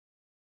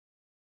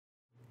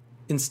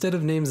Instead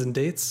of names and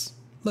dates,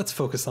 let's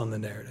focus on the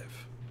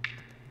narrative.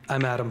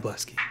 I'm Adam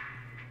Blesky.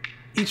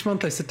 Each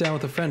month I sit down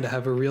with a friend to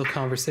have a real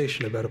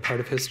conversation about a part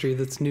of history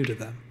that's new to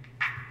them.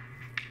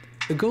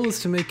 The goal is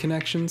to make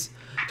connections,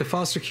 to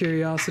foster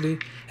curiosity,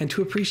 and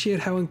to appreciate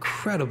how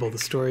incredible the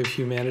story of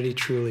humanity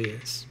truly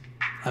is.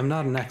 I'm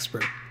not an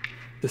expert.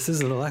 This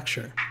isn't a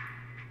lecture.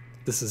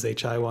 This is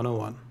HI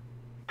 101.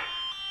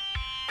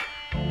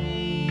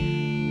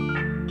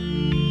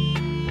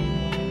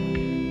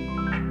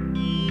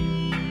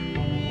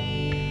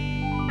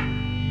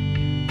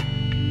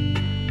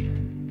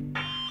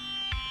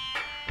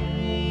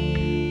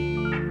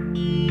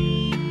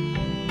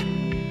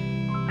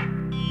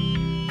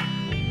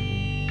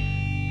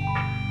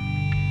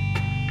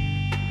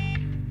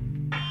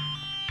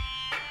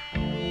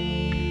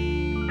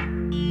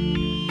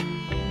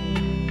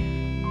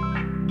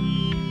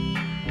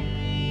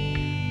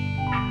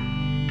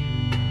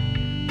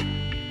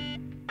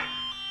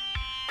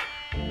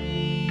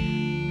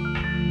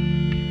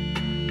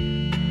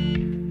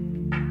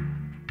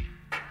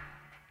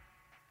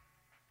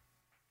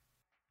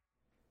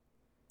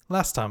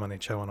 Last time on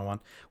HI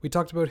 101, we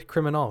talked about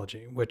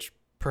criminology, which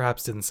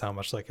perhaps didn't sound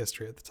much like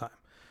history at the time.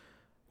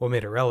 What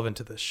made it relevant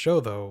to this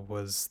show, though,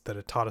 was that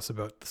it taught us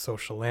about the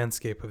social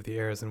landscape of the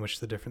eras in which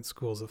the different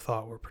schools of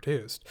thought were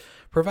produced,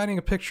 providing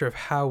a picture of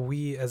how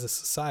we as a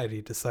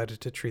society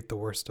decided to treat the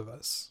worst of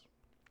us.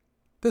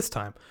 This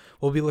time,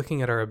 we'll be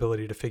looking at our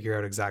ability to figure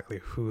out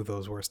exactly who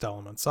those worst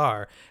elements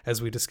are as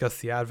we discuss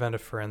the advent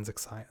of forensic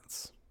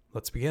science.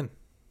 Let's begin.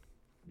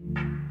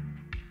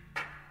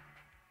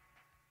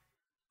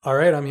 All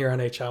right, I'm here on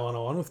HI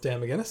 101 with Dan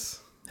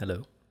McGinnis.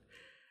 Hello.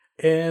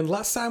 And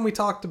last time we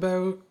talked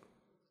about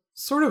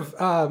sort of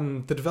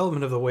the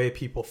development of the way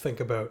people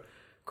think about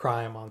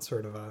crime on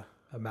sort of a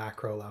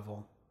macro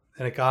level.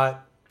 And it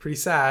got pretty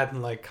sad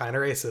and like kind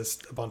of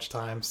racist a bunch of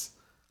times.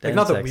 Like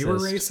not that we were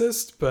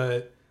racist,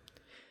 but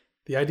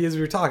the ideas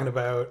we were talking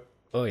about.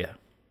 Oh, yeah.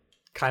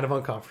 Kind of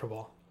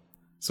uncomfortable.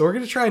 So we're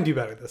going to try and do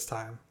better this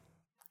time.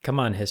 Come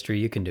on, history,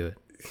 you can do it.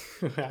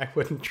 I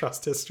wouldn't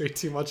trust history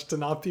too much to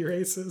not be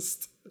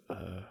racist.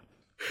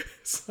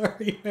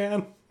 Sorry,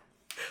 man.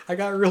 I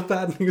got real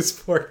bad news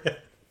for you.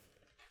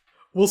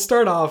 We'll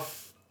start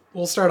off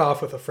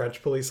with a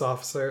French police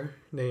officer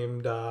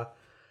named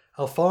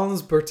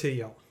Alphonse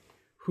Bertillon,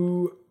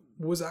 who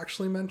was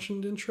actually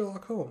mentioned in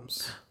Sherlock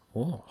Holmes.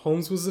 Oh.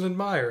 Holmes was an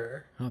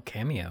admirer. Oh,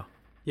 cameo.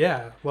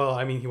 Yeah. Well,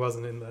 I mean, he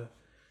wasn't in the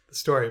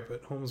story,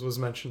 but Holmes was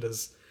mentioned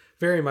as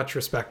very much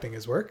respecting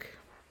his work.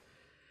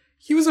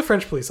 He was a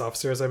French police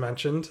officer, as I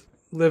mentioned,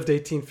 lived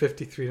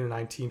 1853 to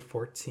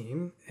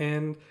 1914.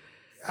 And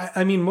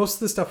I mean, most of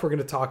the stuff we're going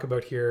to talk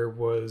about here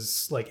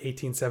was like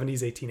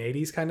 1870s,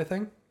 1880s kind of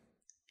thing.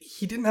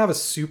 He didn't have a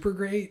super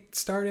great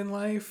start in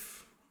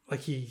life. Like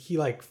he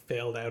like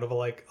failed out of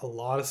like a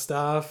lot of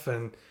stuff,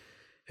 and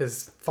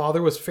his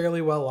father was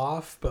fairly well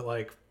off, but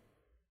like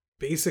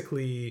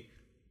basically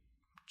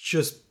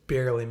just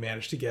barely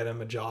managed to get him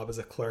a job as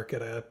a clerk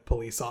at a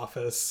police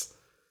office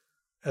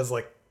as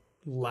like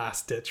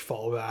last ditch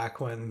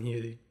fallback when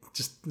he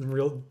just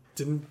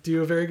didn't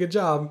do a very good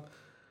job.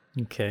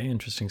 Okay,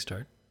 interesting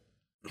start.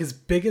 His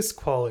biggest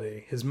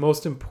quality, his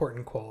most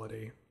important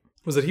quality,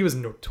 was that he was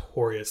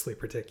notoriously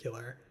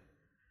particular.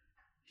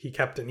 He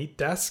kept a neat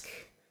desk,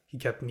 he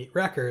kept neat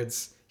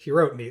records, he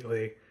wrote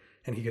neatly,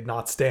 and he could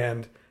not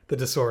stand the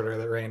disorder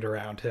that reigned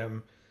around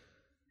him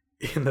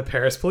in the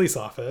Paris police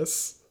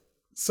office.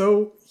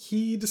 So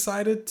he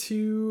decided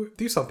to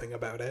do something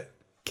about it.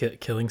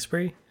 Killing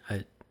spree?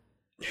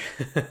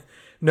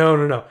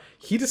 No.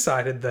 He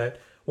decided that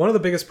one of the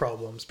biggest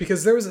problems,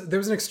 because there was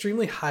an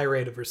extremely high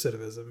rate of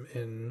recidivism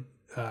in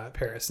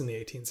Paris in the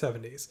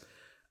 1870s,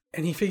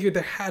 and he figured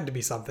there had to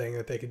be something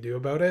that they could do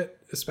about it,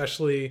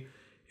 especially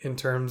in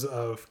terms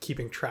of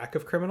keeping track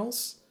of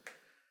criminals.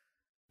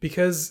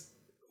 Because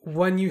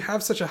when you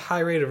have such a high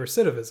rate of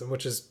recidivism,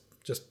 which is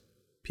just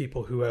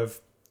people who have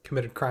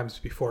committed crimes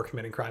before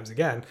committing crimes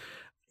again,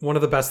 one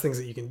of the best things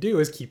that you can do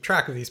is keep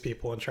track of these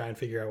people and try and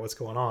figure out what's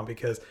going on,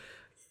 because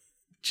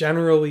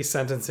generally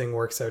sentencing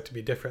works out to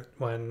be different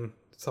when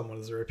someone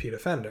is a repeat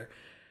offender.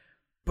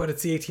 But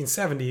it's the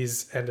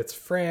 1870s and it's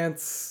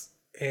France,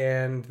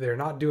 and they're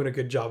not doing a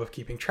good job of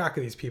keeping track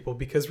of these people,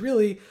 because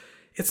really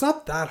it's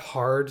not that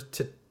hard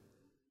to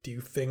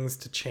do things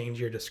to change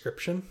your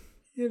description.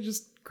 You're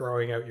just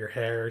growing out your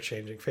hair,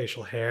 changing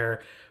facial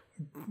hair,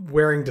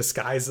 wearing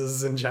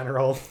disguises in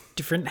general.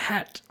 Different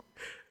hat.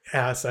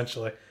 Yeah,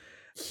 essentially.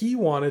 He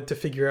wanted to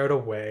figure out a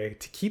way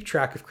to keep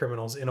track of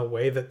criminals in a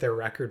way that their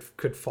record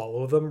could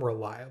follow them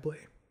reliably.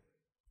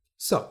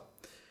 So,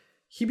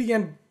 he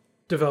began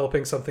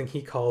developing something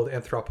he called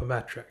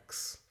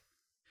anthropometrics,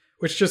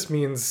 which just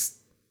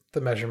means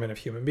the measurement of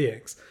human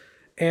beings.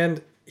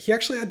 And he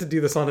actually had to do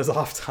this on his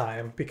off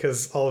time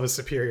because all of his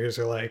superiors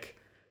are like,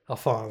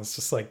 Alphonse,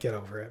 just like, get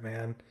over it,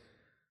 man.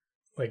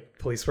 Like,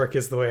 police work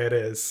is the way it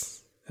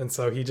is. And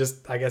so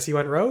I guess he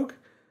went rogue.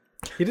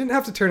 He didn't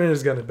have to turn in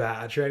his gun and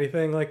badge or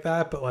anything like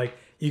that, but like,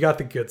 you got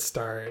the good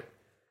start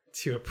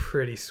to a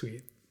pretty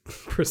sweet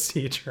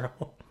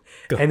procedural.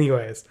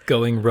 Anyways,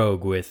 Going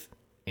rogue with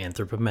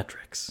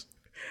anthropometrics.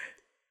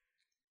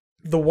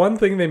 the one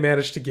thing they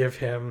managed to give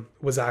him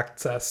was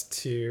access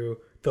to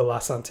the La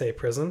Santé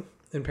prison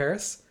in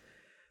Paris,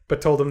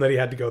 but told him that he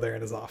had to go there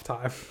in his off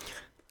time.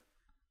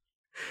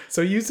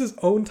 So he used his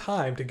own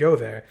time to go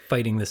there,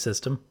 Fighting the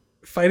system.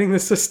 fighting the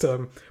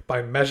system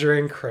by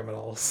measuring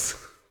criminals.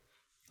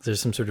 Is there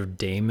some sort of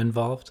dame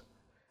involved?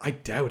 I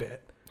doubt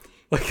it.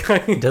 Like,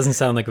 It doesn't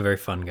sound like a very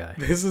fun guy.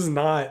 this is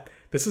not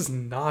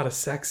a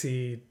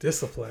sexy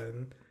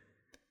discipline.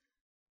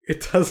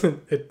 It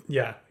doesn't.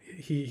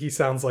 He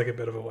sounds like a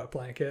bit of a wet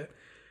blanket.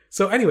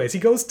 So anyways, he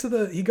goes to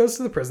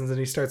the prisons and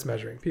he starts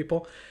measuring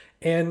people.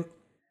 And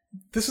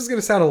this is going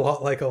to sound a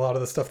lot like a lot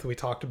of the stuff that we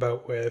talked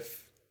about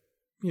with,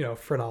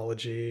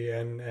 phrenology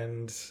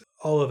and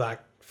all of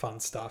that fun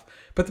stuff.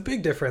 But the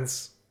big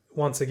difference,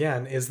 once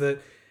again, is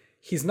that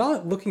he's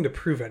not looking to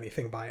prove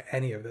anything by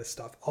any of this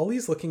stuff. All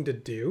he's looking to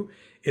do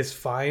is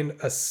find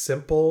a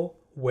simple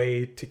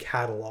way to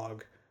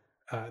catalog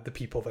the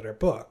people that are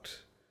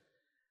booked.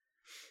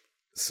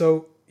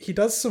 So he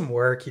does some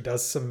work, he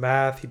does some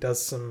math, he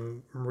does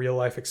some real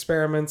life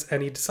experiments,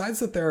 and he decides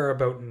that there are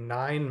about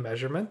 9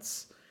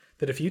 measurements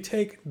that if you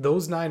take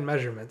those 9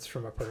 measurements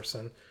from a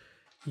person,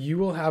 you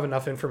will have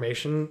enough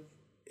information,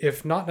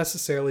 if not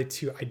necessarily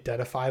to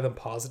identify them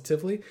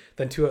positively,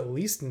 then to at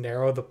least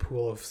narrow the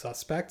pool of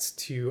suspects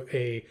to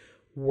a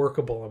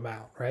workable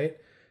amount, right?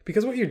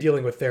 Because what you're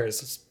dealing with there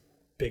is just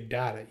big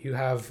data. You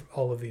have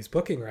all of these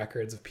booking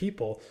records of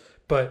people,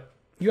 but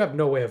you have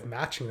no way of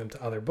matching them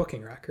to other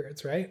booking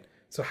records, right?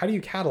 So how do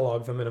you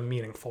catalog them in a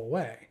meaningful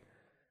way?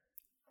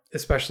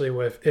 Especially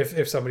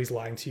if somebody's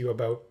lying to you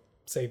about,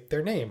 say,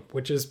 their name,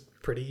 which is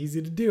pretty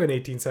easy to do in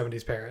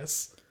 1870s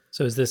Paris.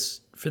 So is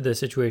this for the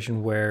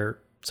situation where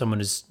someone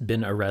has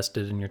been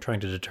arrested and you're trying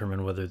to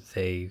determine whether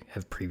they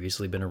have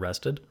previously been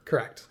arrested?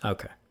 Correct.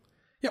 Okay.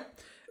 Yep.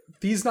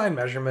 These 9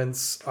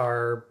 measurements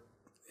are,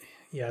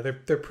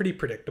 they're pretty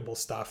predictable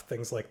stuff.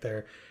 Things like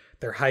their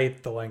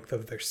height, the length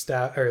of their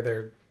step,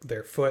 or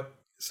their foot.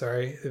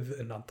 Sorry,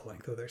 not the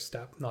length of their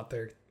step, not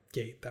their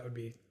gait. That would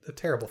be a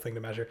terrible thing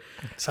to measure.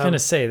 I was going to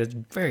say that's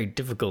very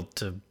difficult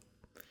to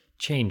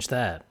change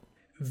that.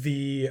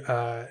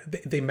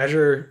 They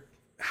measure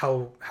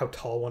how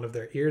tall one of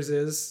their ears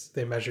is.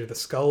 They measure the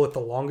skull at the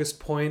longest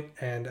point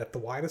and at the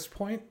widest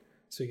point.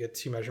 So you get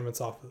 2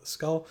 measurements off of the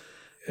skull.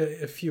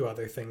 A few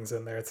other things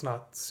in there. It's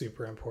not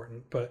super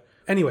important, but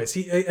anyways,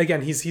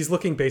 he's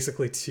looking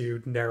basically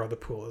to narrow the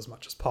pool as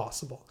much as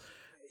possible.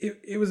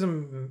 It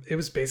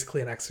was basically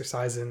an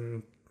exercise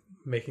in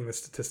making the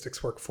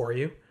statistics work for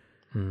you.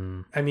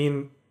 I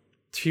mean,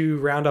 to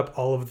round up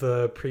all of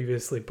the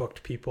previously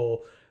booked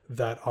people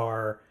that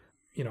are,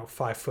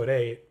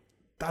 5'8",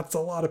 that's a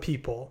lot of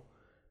people.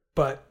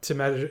 But to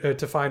measure,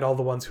 to find all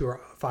the ones who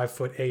are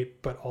 5'8",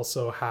 but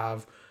also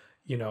have,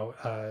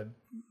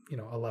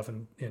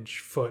 11-inch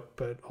foot,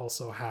 but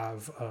also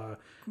have, a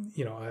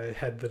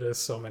head that is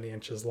so many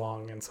inches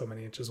long and so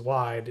many inches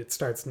wide, it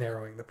starts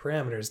narrowing the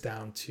parameters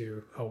down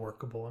to a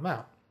workable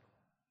amount.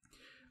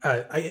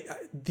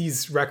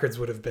 These records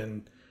would have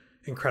been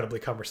incredibly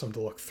cumbersome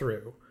to look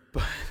through,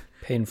 but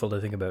Painful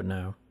to think about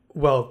now.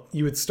 well,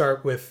 you would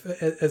start with,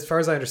 as far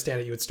as I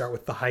understand it, you would start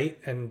with the height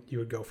and you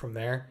would go from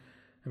there.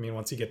 I mean,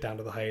 once you get down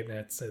to the height,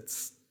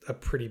 it's a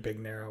pretty big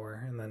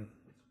narrower, and then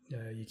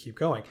you keep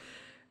going.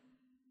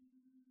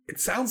 It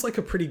sounds like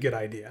a pretty good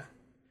idea.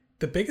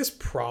 The biggest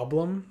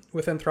problem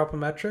with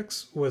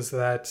anthropometrics was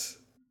that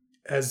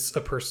as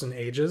a person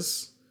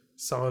ages,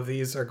 some of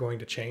these are going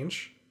to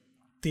change.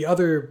 The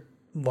other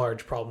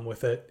large problem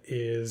with it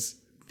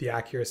is the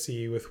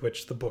accuracy with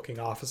which the booking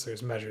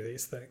officers measure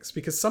these things,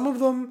 because some of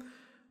them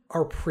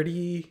are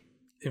pretty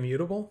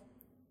immutable.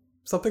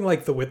 Something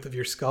like the width of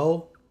your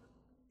skull,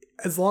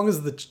 as long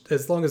as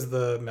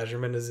the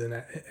measurement is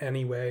in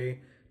any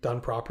way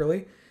done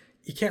properly,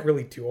 you can't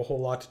really do a whole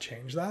lot to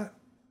change that.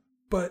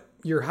 But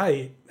your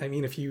height, I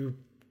mean, if you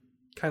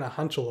kind of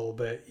hunch a little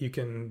bit, you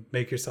can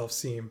make yourself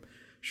seem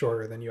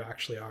shorter than you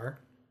actually are.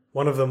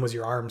 One of them was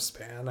your arm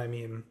span. I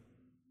mean,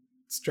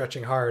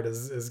 stretching hard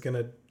is going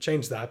to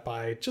change that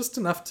by just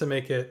enough to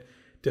make it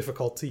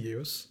difficult to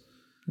use.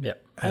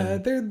 Yep.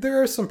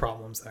 There are some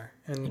problems there.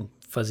 And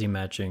fuzzy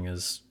matching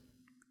is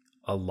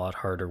a lot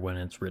harder when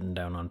it's written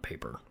down on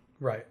paper.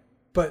 right.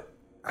 But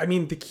I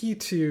mean, the key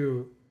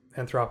to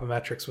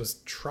anthropometrics was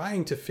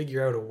trying to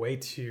figure out a way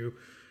to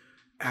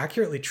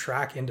accurately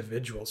track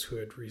individuals who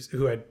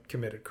had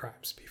committed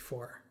crimes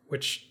before,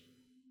 which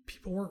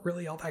people weren't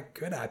really all that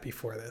good at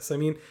before this. I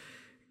mean,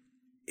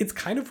 it's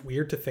kind of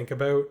weird to think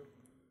about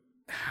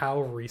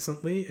how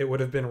recently it would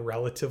have been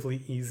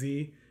relatively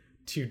easy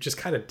to just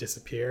kind of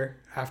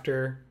disappear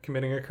after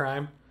committing a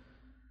crime.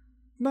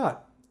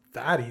 Not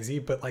that easy,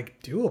 but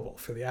like doable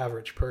for the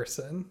average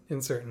person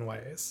in certain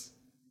ways.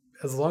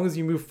 As long as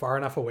you move far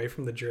enough away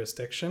from the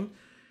jurisdiction,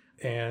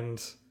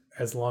 and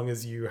as long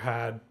as you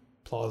had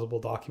plausible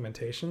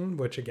documentation,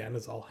 which again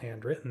is all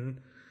handwritten,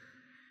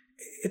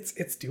 it's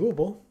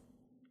doable.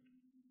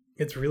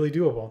 It's really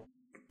doable.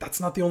 That's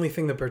not the only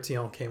thing that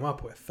Bertillon came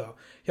up with, though.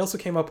 He also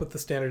came up with the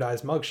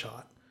standardized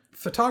mugshot.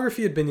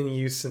 Photography had been in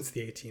use since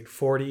the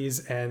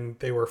 1840s, and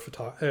they were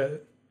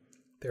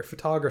they're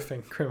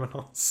photographing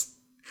criminals.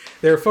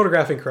 They were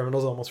photographing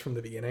criminals almost from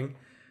the beginning,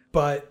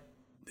 but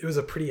it was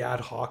a pretty ad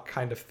hoc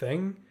kind of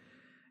thing.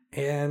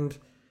 And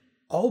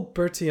all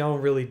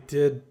Bertillon really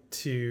did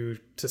to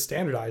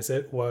standardize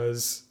it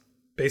was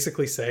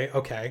basically say,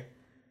 okay,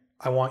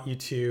 I want you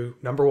to,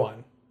 number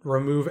one,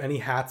 remove any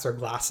hats or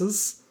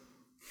glasses,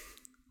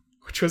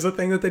 which was a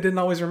thing that they didn't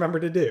always remember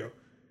to do.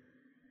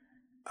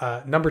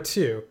 Number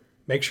two,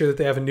 make sure that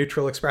they have a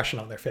neutral expression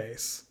on their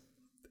face.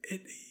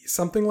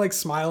 Something like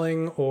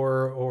smiling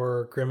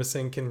or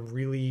grimacing can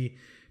really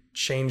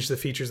change the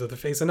features of the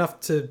face enough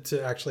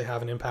to actually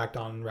have an impact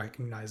on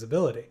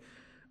recognizability.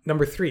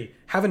 Number three,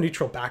 have a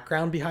neutral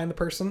background behind the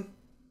person,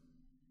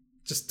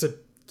 just to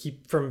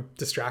keep from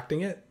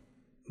distracting it.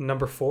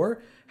 Number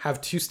four,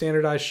 have two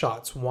standardized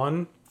shots,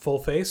 one full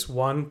face,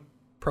 one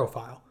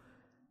profile.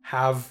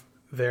 Have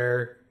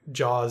their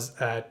jaws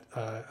at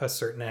a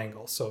certain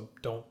angle, so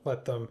don't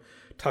let them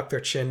tuck their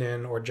chin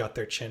in or jut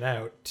their chin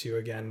out to,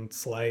 again,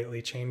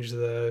 slightly change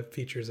the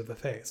features of the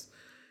face.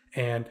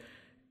 And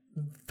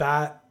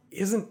that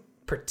isn't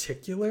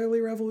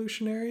particularly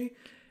revolutionary,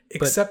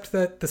 except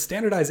that the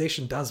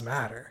standardization does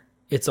matter.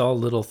 It's all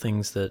little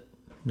things that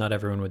not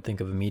everyone would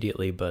think of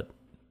immediately, but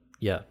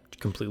yeah,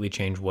 completely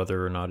change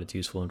whether or not it's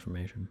useful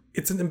information.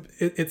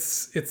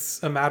 It's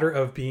a matter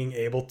of being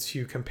able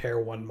to compare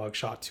one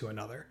mugshot to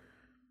another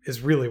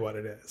is really what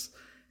it is.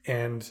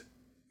 And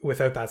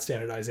without that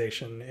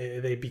standardization,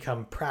 they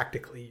become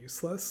practically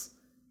useless.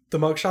 The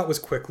mugshot was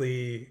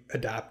quickly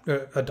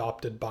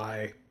adopted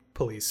by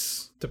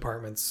police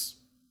departments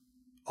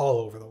all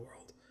over the world.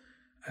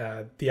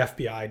 The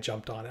FBI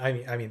jumped on it.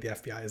 I mean, the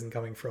FBI isn't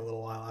coming for a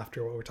little while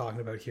after what we're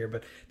talking about here,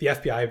 but the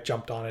FBI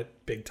jumped on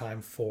it big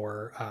time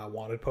for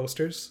wanted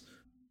posters.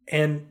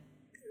 And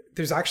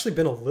there's actually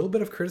been a little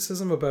bit of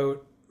criticism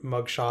about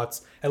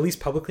mugshots, at least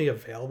publicly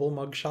available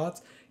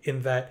mugshots,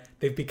 in that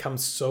they've become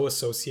so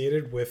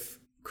associated with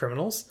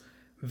criminals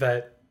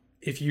that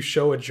if you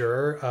show a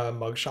juror a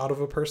mugshot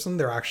of a person,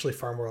 they're actually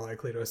far more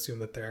likely to assume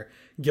that they're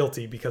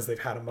guilty because they've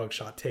had a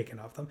mugshot taken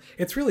of them.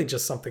 It's really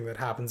just something that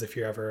happens if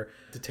you're ever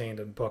detained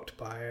and booked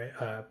by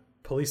a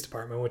police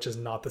department, which is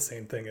not the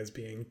same thing as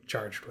being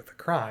charged with a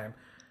crime.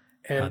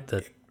 And not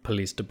that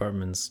police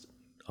departments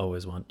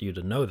always want you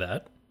to know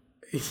that.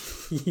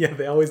 Yeah,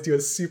 they always do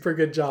a super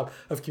good job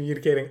of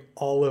communicating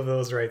all of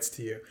those rights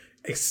to you,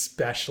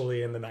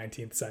 especially in the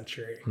 19th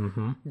century.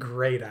 Mm-hmm.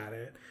 Great at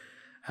it.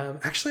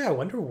 Actually, I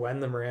wonder when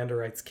the Miranda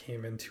rights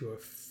came into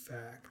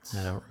effect.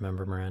 I don't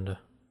remember Miranda.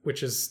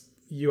 Which is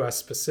U.S.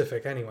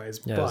 specific anyways.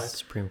 Yeah, but it's a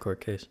Supreme Court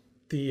case.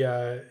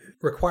 The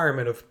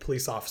requirement of a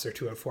police officer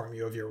to inform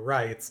you of your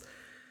rights.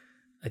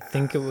 I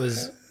think it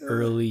was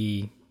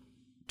early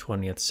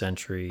 20th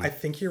century. I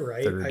think you're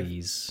right.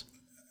 30s.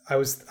 I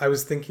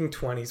was thinking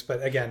 20s,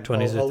 but again,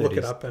 20s I'll look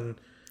it up and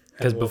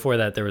because before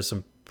that there was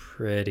some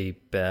pretty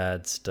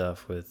bad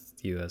stuff with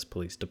U.S.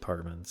 police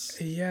departments.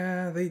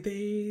 Yeah,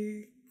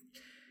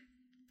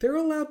 they're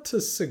allowed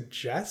to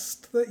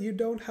suggest that you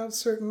don't have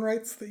certain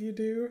rights that you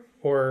do,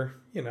 or,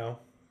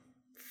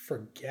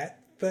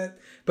 forget that.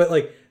 But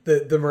like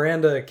the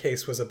Miranda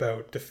case was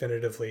about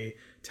definitively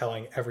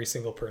telling every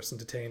single person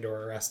detained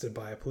or arrested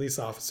by a police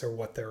officer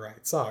what their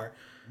rights are,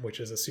 which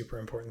is a super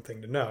important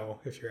thing to know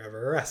if you're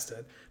ever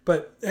arrested.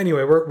 But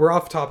anyway, we're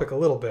off topic a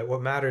little bit.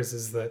 What matters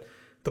is that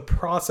the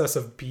process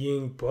of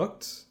being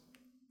booked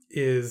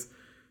is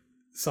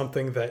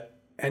something that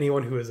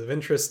anyone who is of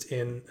interest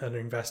in an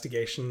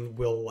investigation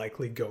will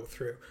likely go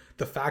through.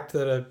 The fact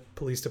that a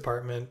police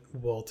department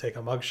will take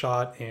a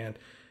mugshot and,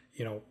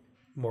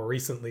 more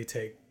recently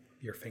take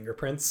your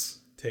fingerprints,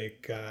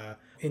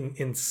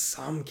 in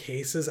some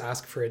cases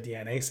ask for a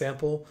DNA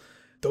sample,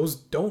 those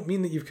don't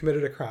mean that you've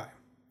committed a crime.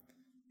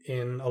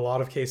 In a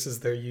lot of cases,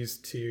 they're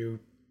used to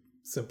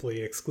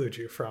simply exclude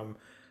you from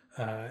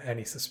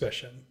any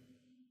suspicion.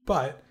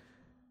 But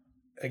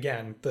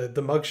again, the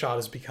mugshot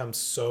has become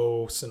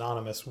so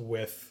synonymous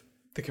with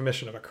the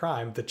commission of a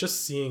crime that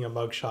just seeing a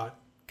mugshot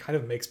kind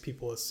of makes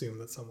people assume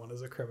that someone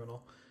is a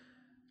criminal.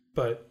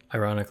 But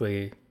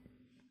ironically,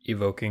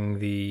 evoking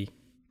the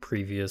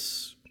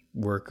previous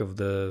work of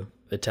the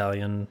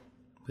Italian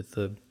with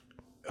the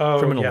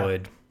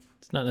criminaloid. Yeah.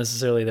 It's not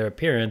necessarily their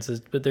appearance,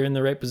 but they're in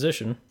the right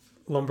position.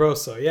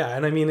 Lombroso, yeah.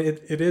 And I mean,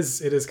 it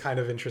is kind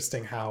of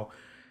interesting how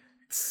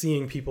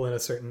seeing people in a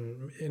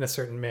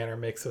certain manner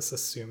makes us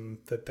assume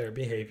that their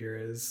behavior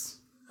is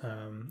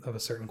of a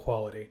certain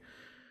quality.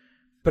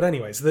 But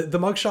anyways, the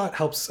mugshot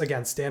helps,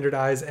 again,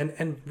 standardize.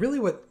 And really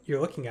what you're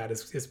looking at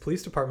is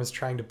police departments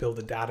trying to build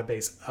a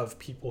database of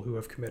people who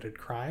have committed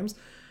crimes,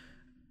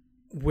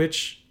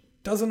 which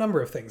does a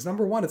number of things.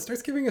 Number one, it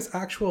starts giving us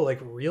actual,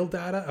 real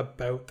data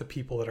about the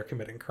people that are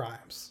committing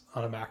crimes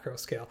on a macro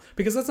scale.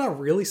 Because that's not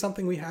really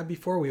something we had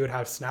before. We would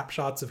have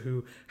snapshots of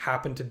who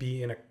happened to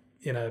be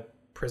in a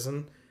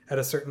prison at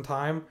a certain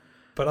time.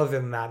 But other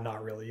than that,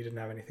 not really. You didn't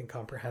have anything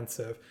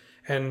comprehensive.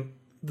 And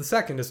The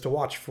second is to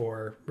watch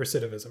for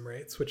recidivism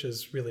rates, which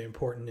is really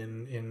important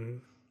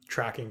in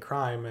tracking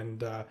crime,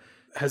 and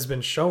has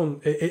been shown.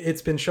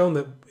 It's been shown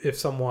that if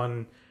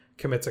someone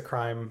commits a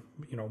crime,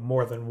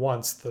 more than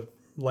once, the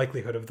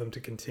likelihood of them to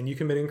continue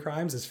committing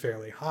crimes is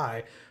fairly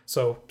high.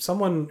 So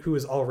someone who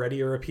is already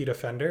a repeat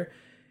offender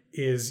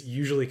is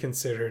usually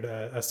considered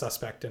a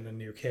suspect in a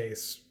new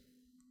case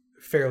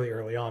fairly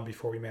early on,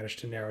 before we manage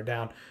to narrow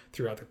down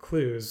through other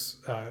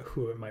clues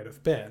who it might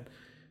have been.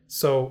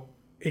 So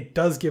it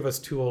does give us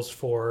tools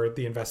for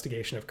the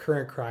investigation of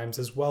current crimes,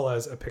 as well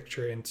as a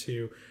picture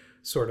into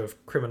sort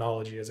of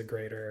criminology as a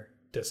greater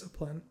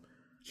discipline.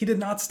 He did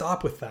not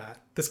stop with that.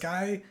 This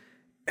guy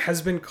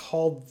has been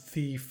called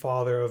the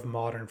father of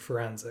modern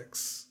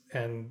forensics,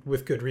 and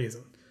with good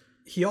reason.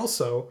 He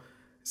also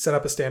set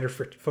up a standard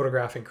for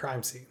photographing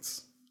crime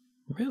scenes.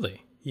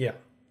 Really? Yeah.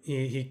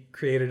 He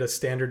created a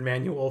standard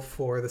manual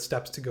for the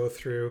steps to go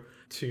through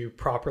to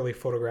properly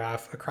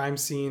photograph a crime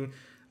scene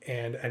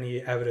and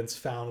any evidence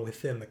found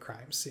within the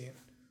crime scene.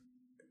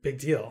 Big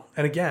deal.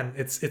 And again,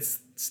 it's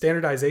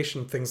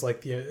standardization, things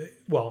like it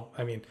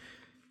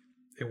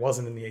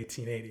wasn't in the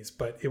 1880s,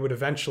 but it would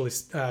eventually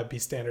be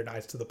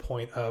standardized to the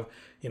point of,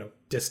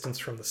 distance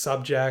from the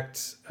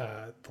subject,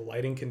 the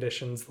lighting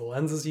conditions, the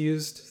lenses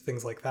used,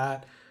 things like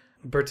that.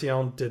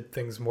 Bertillon did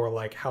things more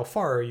like, how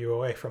far are you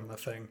away from the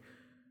thing?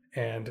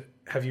 And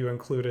have you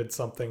included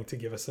something to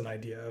give us an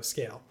idea of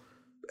scale?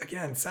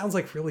 Again, sounds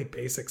like really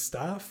basic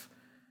stuff,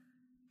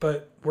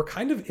 but we're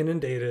kind of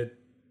inundated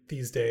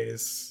these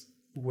days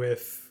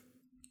with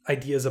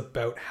ideas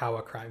about how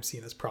a crime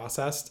scene is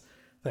processed,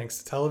 thanks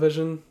to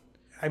television.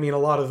 I mean, a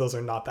lot of those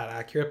are not that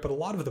accurate, but a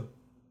lot of the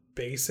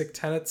basic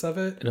tenets of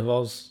it. It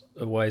involves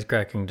a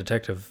wisecracking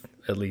detective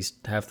at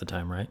least half the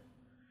time, right?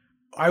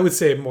 I would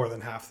say more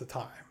than half the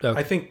time. Okay.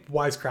 I think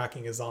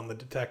wisecracking is on the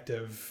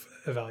detective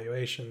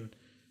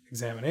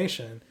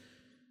examination.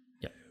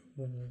 Yeah.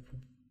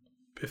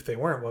 If they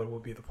weren't, what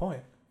would be the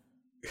point?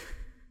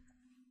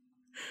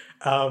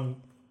 But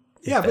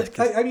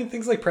I mean,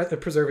 things like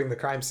preserving the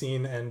crime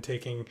scene and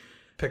taking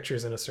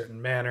pictures in a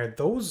certain manner,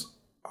 those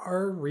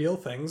are real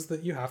things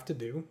that you have to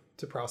do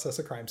to process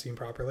a crime scene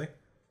properly.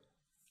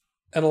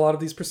 And a lot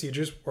of these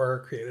procedures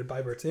were created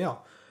by Bertillon.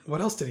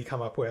 What else did he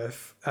come up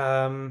with?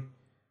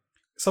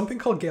 Something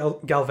called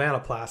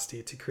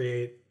galvanoplasty to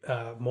create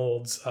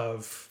molds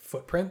of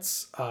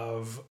footprints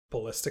of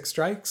ballistic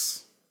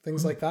strikes,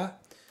 things like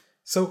that.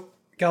 So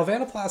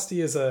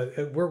galvanoplasty is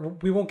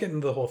we won't get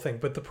into the whole thing,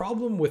 but the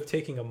problem with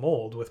taking a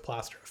mold with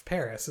plaster of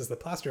Paris is the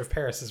plaster of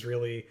Paris is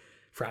really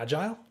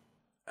fragile.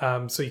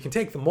 So you can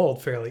take the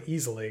mold fairly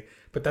easily,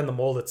 but then the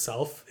mold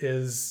itself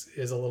is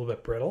a little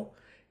bit brittle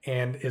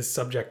and is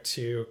subject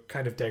to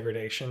kind of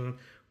degradation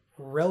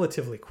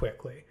relatively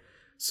quickly.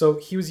 So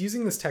he was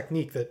using this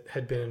technique that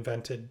had been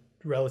invented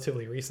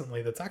relatively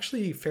recently that's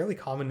actually fairly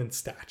common in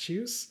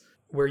statues,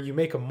 where you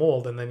make a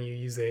mold and then you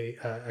use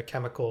a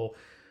chemical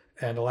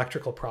and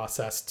electrical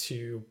process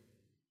to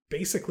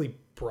basically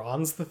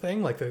bronze the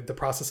thing, like the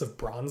process of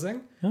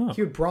bronzing. Oh.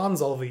 He would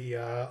bronze all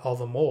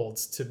the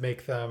molds to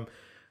make them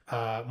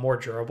more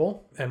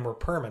durable and more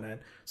permanent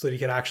so that he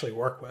could actually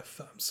work with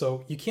them.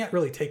 So you can't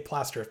really take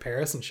plaster of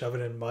Paris and shove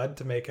it in mud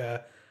to make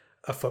a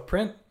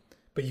footprint,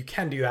 but you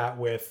can do that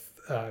with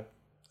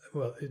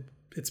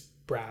it's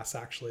brass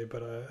actually,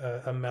 but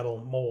a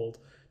metal mold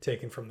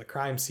taken from the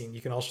crime scene.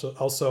 You can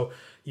also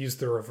use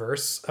the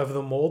reverse of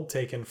the mold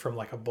taken from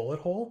like a bullet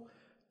hole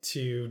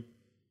to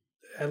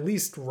at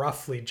least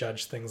roughly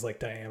judge things like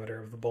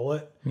diameter of the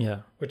bullet.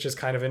 Yeah. Which is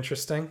kind of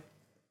interesting.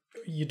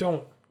 You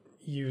don't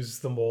use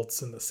the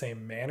molds in the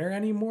same manner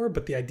anymore,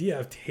 but the idea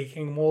of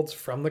taking molds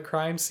from the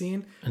crime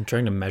scene and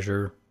trying to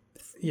measure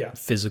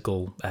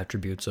physical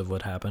attributes of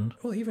what happened.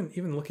 Well,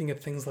 even looking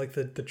at things like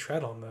the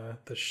tread on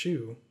the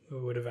shoe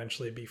would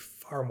eventually be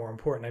far more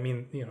important. I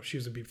mean,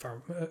 shoes would be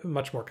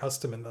much more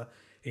custom in the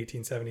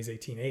 1870s,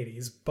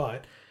 1880s,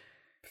 but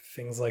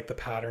things like the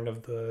pattern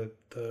of the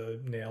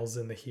nails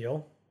in the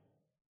heel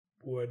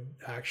would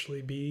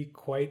actually be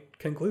quite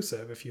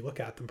conclusive if you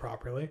look at them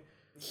properly.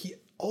 He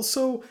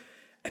also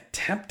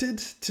attempted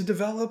to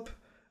develop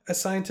a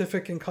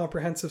scientific and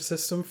comprehensive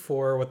system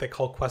for what they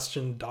call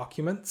question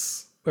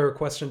documents or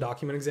question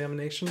document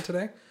examination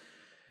today.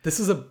 This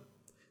is a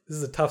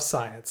tough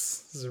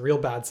science. This is a real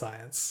bad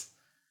science,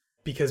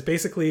 because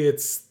basically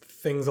it's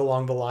things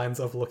along the lines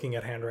of looking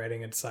at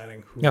handwriting and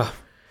deciding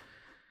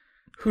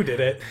who did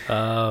it.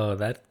 Oh,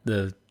 that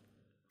the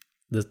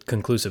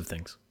conclusive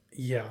things.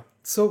 Yeah.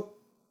 So,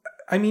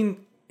 I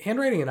mean,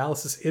 handwriting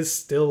analysis is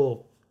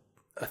still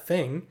a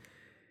thing.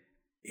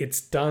 It's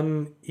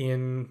done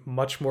in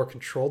much more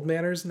controlled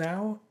manners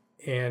now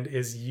and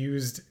is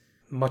used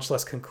much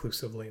less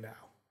conclusively now.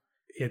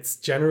 It's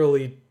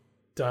generally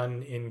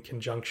done in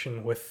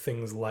conjunction with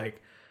things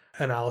like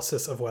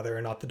analysis of whether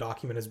or not the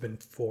document has been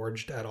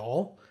forged at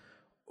all.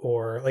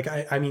 Or like,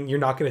 I mean, you're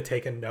not going to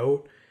take a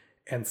note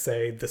and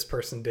say this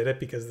person did it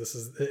because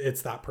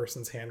it's that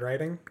person's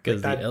handwriting.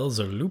 Because the L's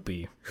are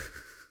loopy.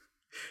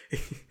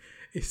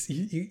 You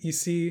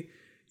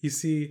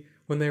see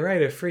when they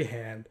write it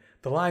freehand,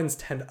 the lines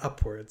tend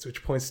upwards,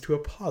 which points to a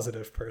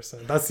positive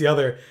person. That's the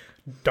other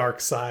dark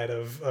side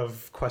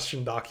of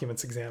question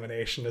documents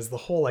examination, is the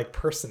whole like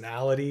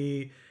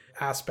personality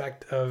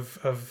aspect of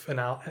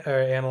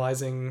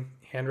analyzing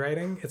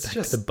handwriting. It's Back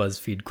just to the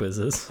BuzzFeed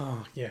quizzes.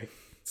 Oh yeah,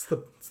 it's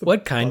the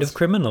what kind of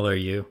criminal are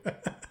you?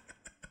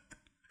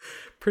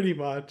 Pretty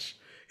much.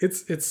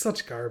 It's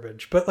such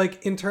garbage. But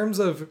like in terms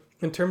of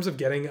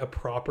getting a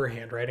proper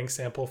handwriting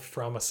sample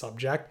from a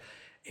subject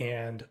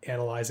and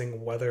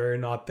analyzing whether or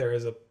not there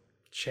is a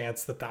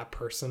chance that that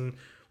person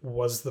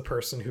was the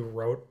person who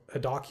wrote a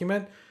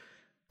document,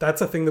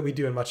 that's a thing that we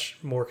do in much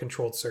more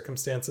controlled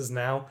circumstances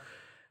now,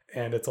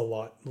 and it's a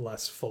lot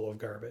less full of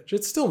garbage.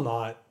 It's still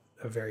not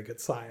a very good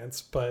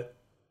science, but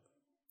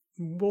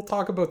we'll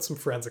talk about some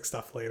forensic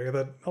stuff later,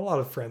 that a lot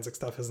of forensic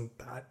stuff isn't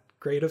that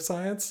great of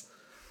science.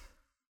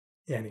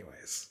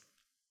 Anyways,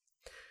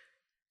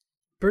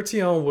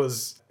 Bertillon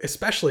was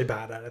especially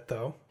bad at it,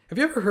 though. Have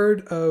you ever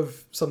heard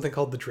of something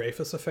called the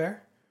Dreyfus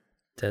Affair?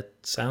 That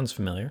sounds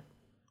familiar.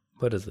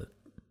 What is it?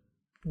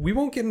 We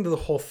won't get into the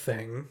whole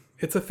thing.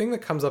 It's a thing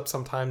that comes up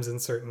sometimes in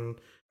certain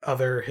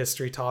other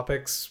history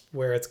topics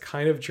where it's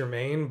kind of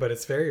germane, but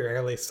it's very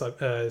rarely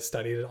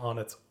studied on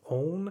its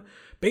own.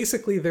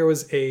 Basically, there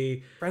was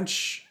a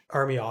French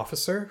army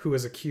officer who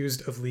was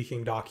accused of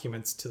leaking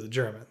documents to the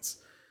Germans.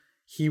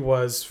 He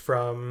was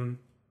from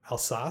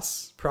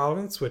Alsace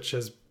province, which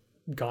has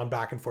gone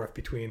back and forth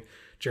between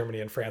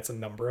Germany and France a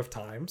number of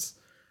times.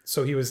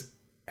 So he was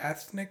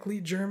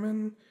ethnically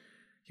German.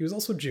 He was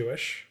also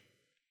Jewish,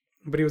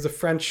 but he was a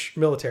French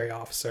military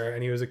officer,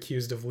 and he was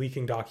accused of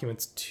leaking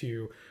documents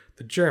to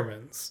the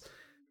Germans.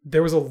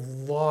 There was a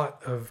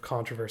lot of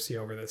controversy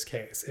over this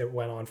case. It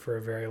went on for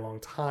a very long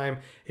time.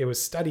 It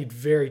was studied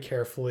very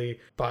carefully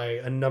by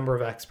a number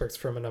of experts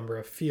from a number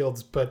of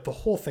fields, but the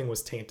whole thing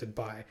was tainted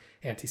by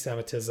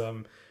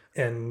anti-Semitism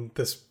and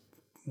this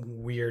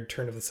weird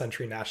turn of the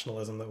century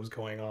nationalism that was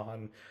going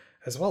on,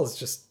 as well as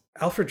just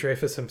Alfred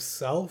Dreyfus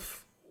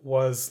himself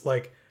was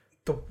like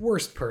the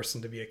worst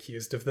person to be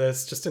accused of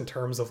this, just in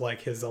terms of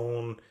like his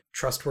own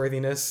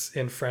trustworthiness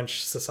in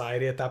French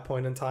society at that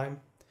point in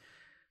time.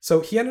 So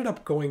he ended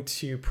up going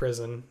to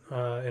prison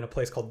in a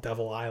place called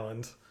Devil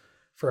Island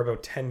for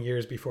about 10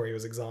 years before he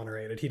was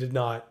exonerated. He did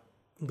not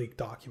leak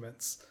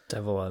documents.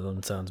 Devil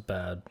Island sounds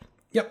bad.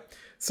 Yep.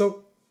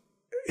 So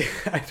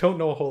I don't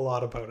know a whole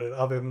lot about it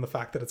other than the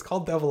fact that it's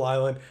called Devil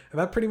Island, and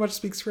that pretty much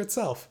speaks for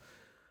itself.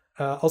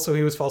 Also,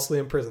 he was falsely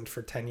imprisoned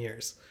for 10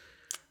 years.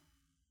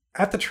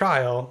 At the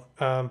trial,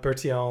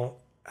 Bertillon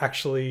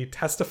actually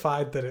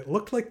testified that it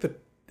looked like the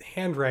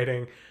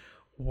handwriting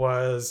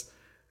was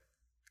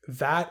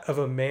that of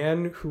a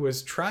man who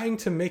was trying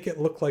to make it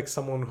look like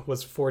someone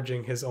was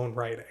forging his own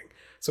writing.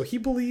 So he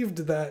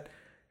believed that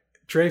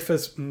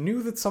Dreyfus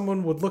knew that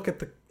someone would look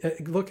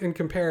and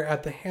compare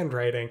at the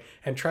handwriting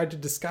and tried to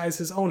disguise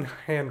his own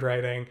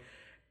handwriting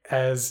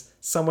as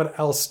someone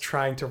else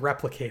trying to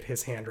replicate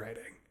his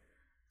handwriting.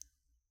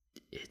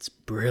 It's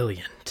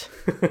brilliant.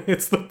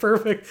 It's the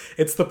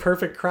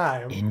perfect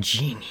crime.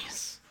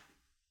 Ingenious.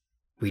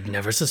 We'd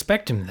never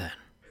suspect him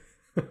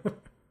then.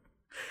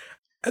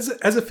 As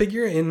a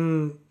figure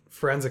in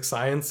forensic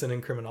science and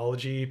in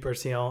criminology,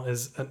 Bertillon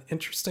is an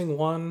interesting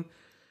one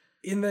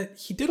in that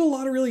he did a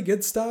lot of really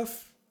good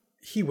stuff.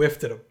 He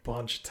whiffed it a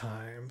bunch of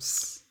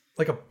times.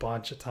 Like a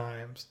bunch of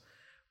times.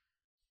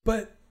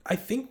 But I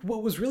think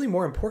what was really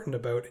more important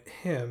about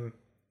him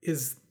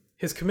is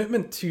his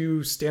commitment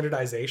to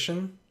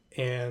standardization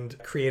and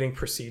creating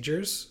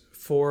procedures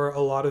for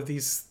a lot of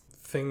these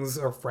things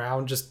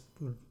around just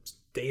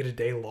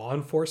day-to-day law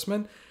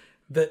enforcement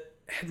that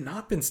had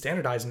not been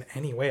standardized in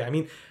any way. I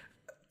mean,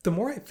 the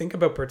more I think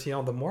about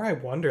Bertillon, the more I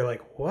wonder,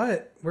 like,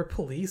 what were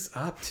police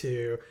up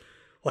to,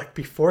 like,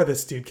 before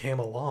this dude came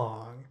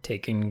along?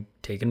 Taking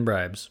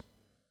bribes.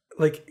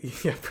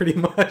 Like, yeah, pretty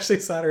much. They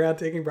sat around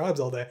taking bribes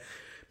all day.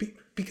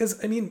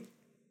 Because, I mean,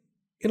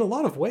 in a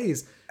lot of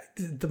ways,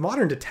 the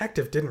modern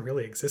detective didn't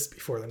really exist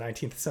before the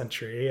 19th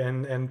century,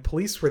 and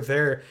police were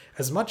there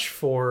as much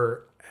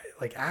for,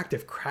 like,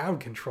 active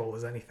crowd control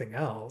as anything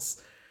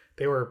else.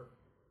 They were,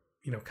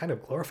 you know, kind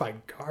of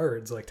glorified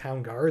guards, like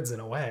town guards in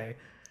a way.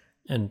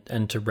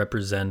 And to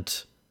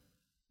represent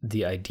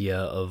the idea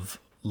of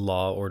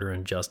law, order,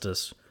 and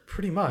justice.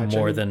 Pretty much.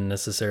 More than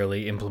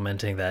necessarily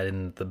implementing that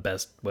in the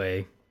best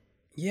way.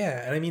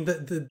 Yeah, and I mean,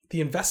 the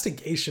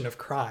investigation of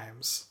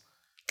crimes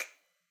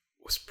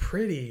was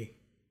pretty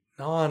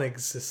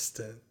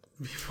non-existent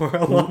before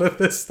a lot of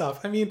this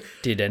stuff. I mean...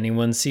 Did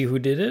anyone see who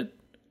did it?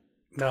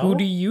 No. Who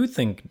do you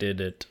think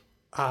did it?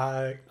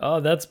 Oh,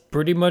 that's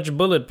pretty much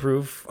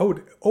bulletproof.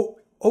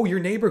 Oh, your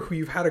neighbor who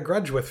you've had a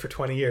grudge with for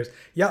 20 years.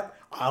 Yep,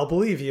 I'll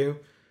believe you.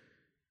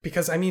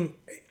 Because, I mean,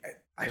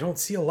 I don't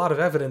see a lot of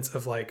evidence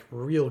of, like,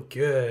 real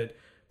good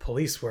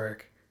police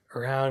work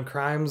around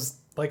crimes,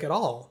 like, at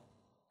all.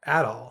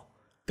 At all.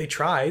 They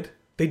tried.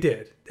 They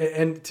did.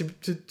 And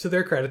to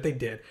their credit, they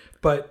did.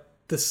 But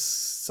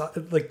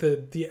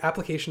the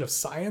application of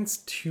science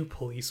to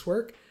police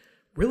work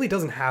really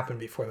doesn't happen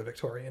before the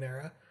Victorian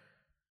era.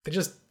 They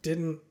just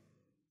didn't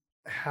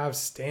have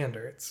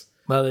standards.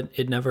 Well,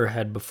 it never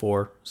had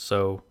before,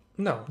 so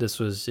No. this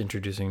was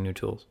introducing new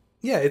tools.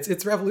 Yeah,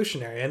 it's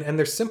revolutionary, and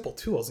they're simple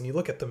tools, and you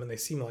look at them and they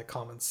seem like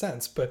common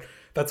sense, but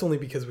that's only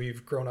because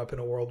we've grown up in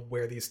a world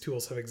where these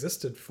tools have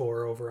existed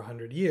for over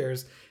 100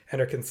 years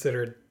and are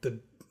considered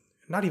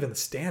not even the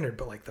standard,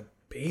 but like the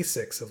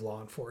basics of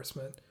law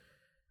enforcement.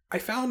 I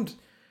found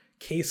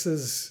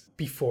cases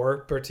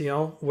before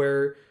Bertillon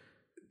where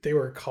they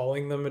were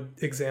calling them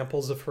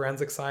examples of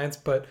forensic science,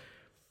 but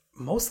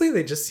mostly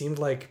they just seemed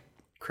like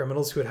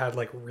criminals who had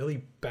like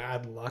really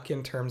bad luck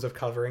in terms of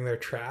covering their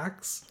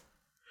tracks.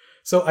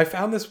 So I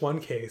found this one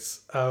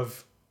case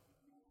of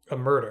a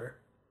murder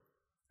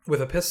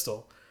with a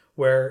pistol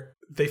where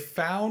they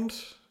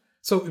found,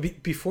 so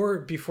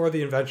before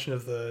the invention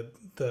of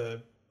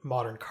the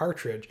modern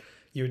cartridge,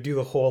 you would do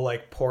the whole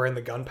like pour in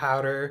the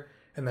gunpowder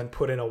and then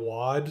put in a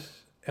wad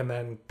and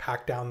then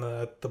pack down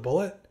the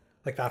bullet,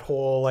 like that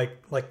whole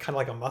like kind of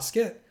like a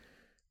musket.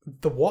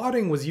 The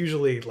wadding was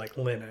usually like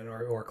linen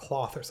or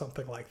cloth or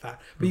something like that,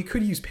 but you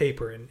could use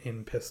paper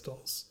in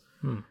pistols.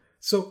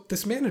 So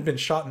this man had been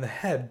shot in the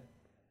head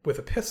with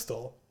a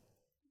pistol,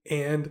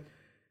 and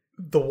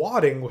the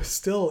wadding was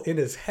still in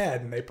his head,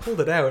 and they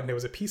pulled it out, and it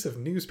was a piece of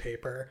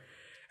newspaper,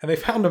 and they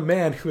found a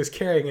man who was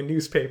carrying a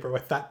newspaper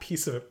with that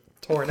piece of it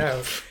torn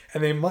out,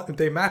 and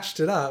they matched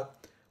it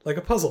up like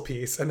a puzzle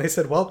piece, and they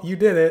said, well, you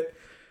did it.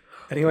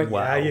 And he went,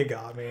 wow. Yeah, you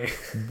got me.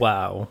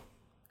 Wow.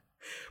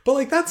 But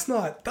like that's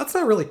not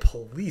really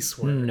police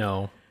work.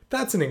 No.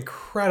 That's an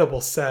incredible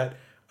set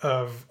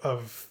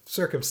of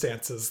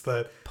circumstances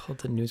that pulled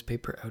the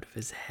newspaper out of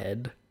his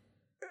head.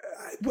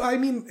 I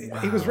mean,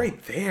 wow. It was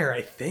right there,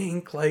 I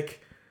think.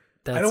 Like,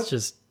 that's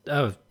just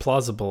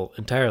plausible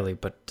entirely,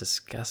 but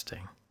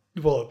disgusting.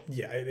 Well,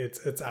 yeah,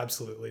 it's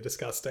absolutely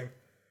disgusting.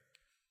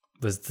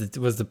 Was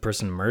the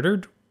person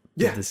murdered?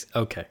 Yeah.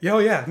 Okay. Yeah, oh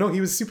yeah. No,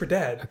 he was super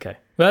dead. Okay.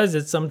 Well, is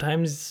it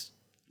sometimes?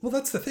 Well,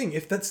 that's the thing.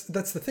 If that's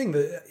the thing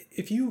that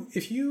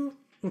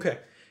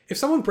if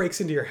someone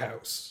breaks into your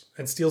house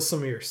and steals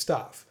some of your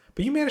stuff,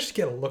 but you manage to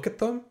get a look at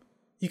them,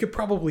 you could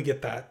probably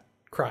get that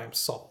crime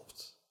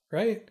solved,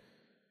 right?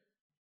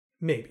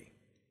 Maybe.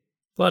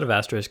 A lot of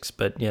asterisks,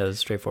 but yeah, it's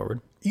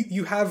straightforward.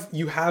 You have.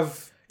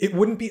 It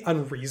wouldn't be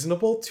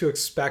unreasonable to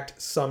expect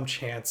some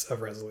chance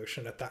of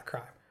resolution at that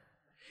crime.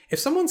 If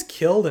someone's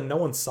killed and no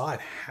one saw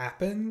it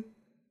happen,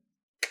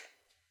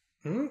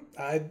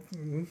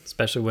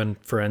 especially when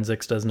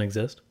forensics doesn't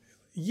exist.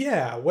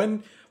 Yeah,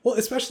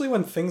 especially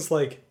when things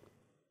like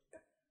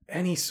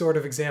any sort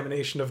of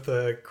examination of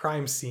the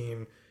crime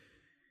scene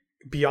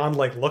beyond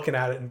like looking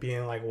at it and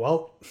being like,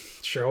 well,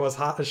 sure was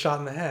a shot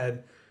in the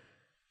head.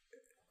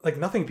 Like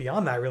nothing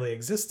beyond that really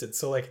existed.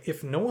 So like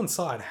if no one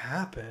saw it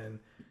happen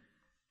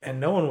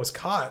and no one was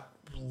caught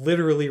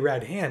literally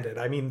red-handed,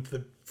 I mean,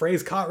 the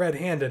phrase caught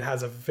red-handed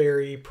has a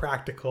very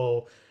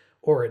practical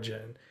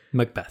origin.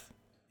 Macbeth.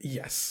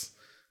 Yes.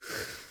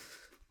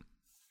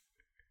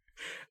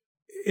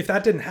 If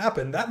that didn't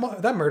happen,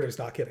 that murder's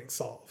not getting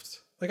solved.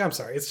 Like, I'm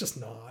sorry, it's just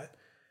not.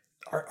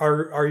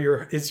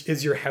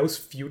 Is your house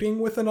feuding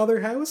with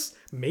another house?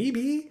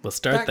 Maybe. We'll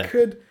start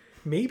there.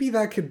 Maybe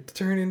that could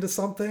turn into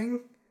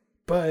something,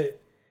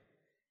 but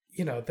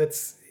you know,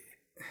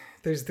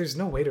 there's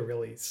no way to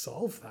really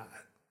solve that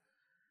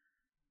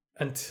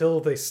until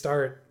they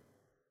start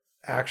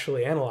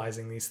actually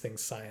analyzing these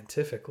things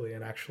scientifically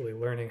and actually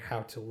learning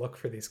how to look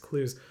for these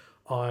clues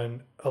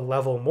on a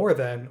level more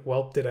than,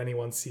 well, did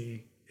anyone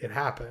see it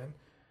happen?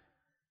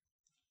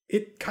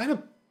 It kind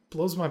of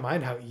blows my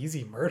mind how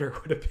easy murder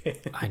would have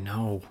been. I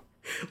know.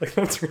 Like,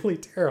 that's really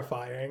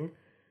terrifying.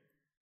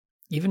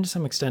 Even to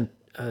some extent,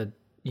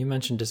 you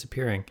mentioned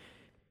disappearing.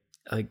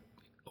 Like,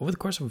 over the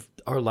course of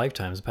our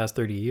lifetimes, the past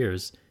 30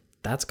 years,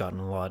 that's gotten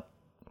a lot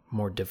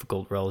more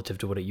difficult relative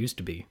to what it used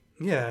to be.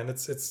 Yeah, and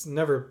it's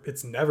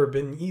never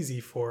been easy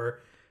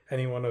for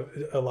anyone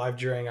alive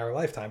during our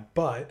lifetime.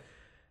 But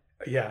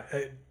yeah,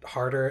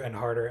 harder and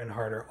harder and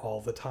harder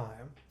all the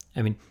time.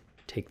 I mean,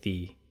 take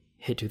the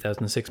hit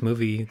 2006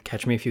 movie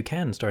Catch Me If You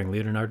Can, starring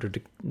Leonardo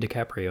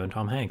DiCaprio and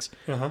Tom Hanks.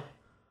 Uh-huh.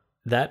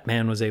 That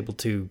man was able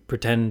to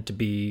pretend to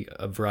be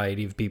a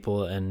variety of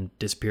people and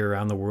disappear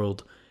around the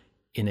world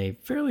in a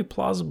fairly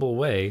plausible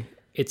way.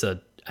 It's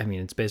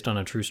based on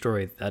a true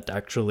story that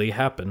actually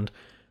happened.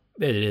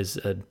 It is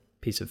a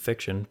piece of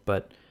fiction,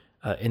 but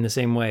in the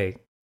same way,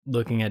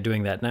 looking at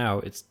doing that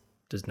now,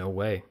 there's no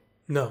way.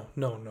 No.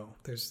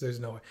 There's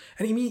no way.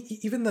 And I mean,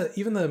 even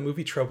the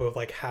movie trope of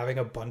like having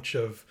a bunch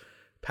of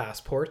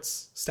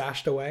passports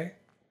stashed away,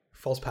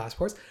 false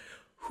passports.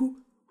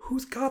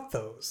 Who's got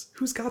those?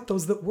 Who's got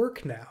those that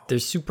work now? They're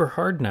super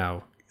hard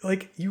now.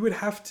 Like, you would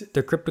have to...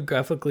 They're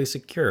cryptographically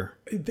secure.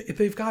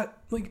 They've got,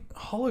 like,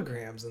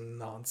 holograms and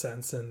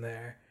nonsense in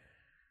there.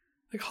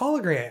 Like,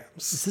 holograms.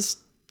 Is this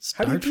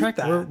Star Trek?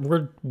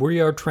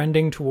 We are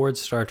trending towards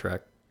Star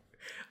Trek.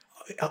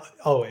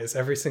 Always,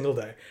 every single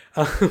day.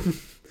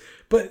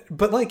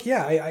 But like,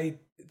 yeah,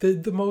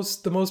 the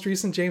most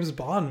recent James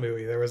Bond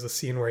movie, there was a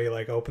scene where he,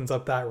 like, opens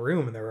up that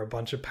room and there were a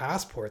bunch of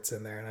passports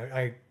in there.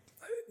 And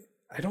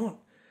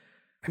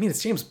I mean,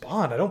 it's James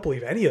Bond. I don't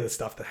believe any of the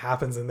stuff that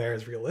happens in there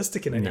is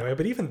realistic in any way,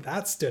 but even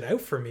that stood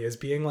out for me as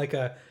being like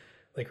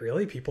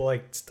really people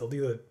like still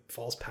do the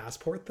false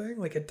passport thing.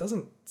 Like, it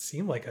doesn't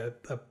seem like a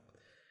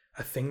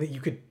thing that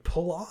you could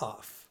pull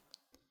off.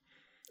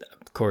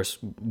 Of course,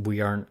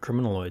 we aren't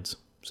criminaloids,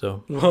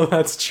 so. Well,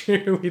 that's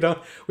true. We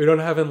don't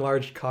have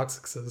enlarged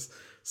coccyxes,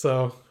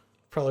 so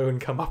probably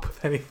wouldn't come up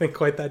with anything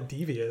quite that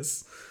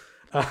devious.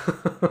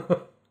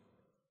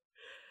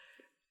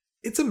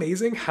 It's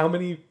amazing how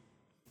many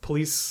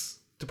police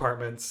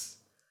departments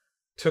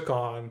took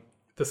on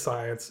the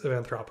science of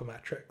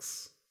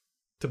anthropometrics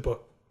to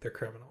book their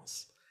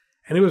criminals.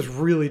 And it was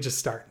really just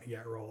starting to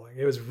get rolling.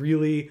 It was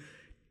really,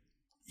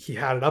 he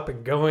had it up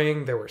and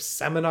going. There were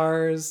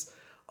seminars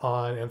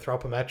on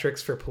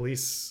anthropometrics for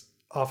police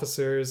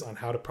officers on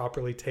how to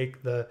properly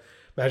take the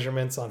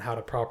measurements, on how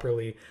to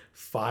properly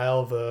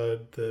file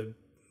the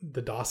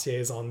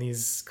dossiers on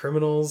these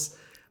criminals,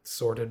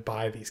 sorted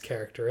by these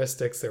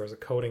characteristics. There was a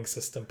coding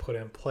system put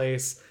in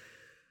place.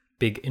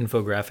 Big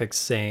infographics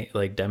saying,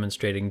 like,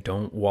 demonstrating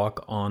don't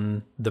walk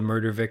on the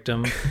murder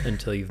victim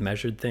until you've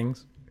measured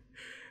things.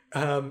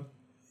 That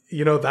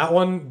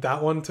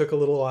one took a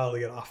little while to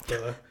get off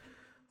the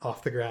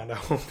ground.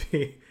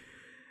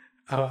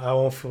 I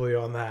won't fool you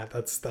on that.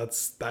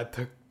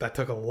 That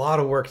took a lot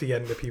of work to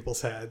get into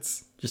people's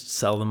heads. Just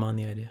sell them on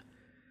the idea.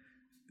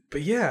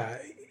 But yeah,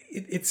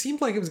 it seemed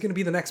like it was going to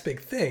be the next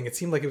big thing. It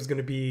seemed like it was going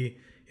to be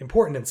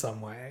important in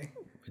some way.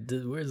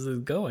 Where's this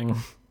going?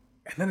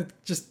 And then it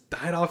just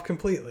died off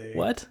completely.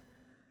 What?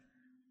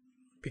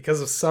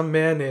 Because of some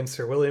man named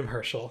Sir William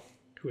Herschel,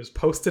 who was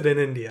posted in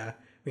India.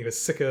 And he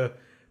was sick of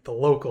the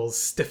locals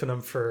stiffing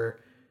him for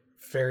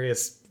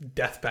various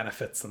death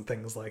benefits and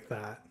things like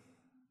that.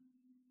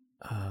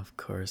 Of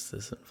course,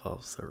 this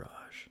involves the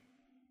Raj.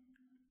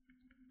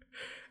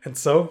 And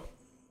so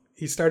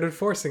he started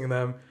forcing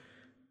them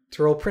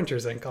to roll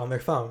printer's ink on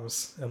their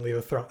thumbs and leave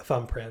a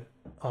thumbprint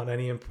on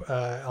any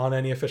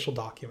official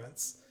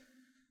documents.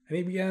 And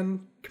he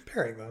began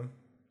comparing them.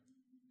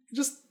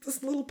 Just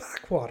this little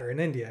backwater in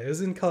India. It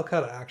was in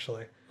Calcutta,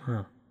 actually.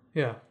 Huh.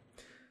 Yeah.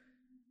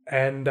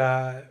 And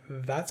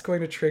that's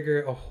going to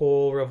trigger a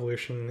whole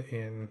revolution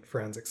in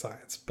forensic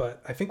science.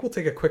 But I think we'll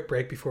take a quick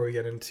break before we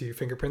get into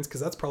fingerprints,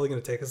 because that's probably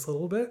going to take us a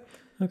little bit.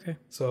 Okay.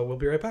 So we'll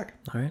be right back.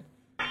 All right.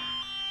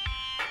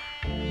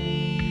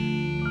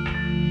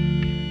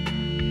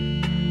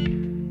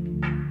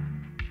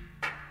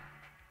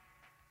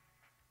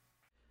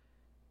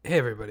 Hey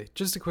everybody,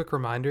 just a quick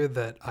reminder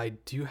that I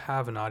do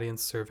have an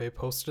audience survey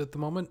posted at the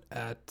moment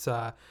at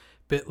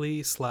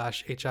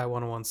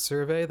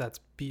bit.ly/HI101survey. That's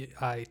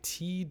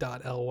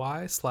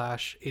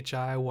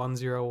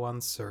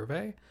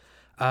bit.ly/HI101survey.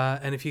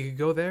 And if you could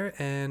go there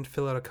and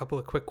fill out a couple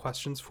of quick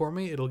questions for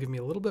me, it'll give me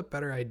a little bit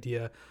better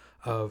idea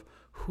of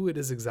who it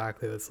is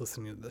exactly that's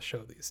listening to the show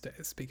these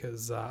days,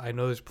 because I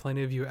know there's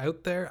plenty of you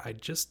out there. I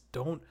just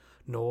don't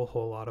know a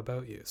whole lot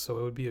about you. So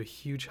it would be a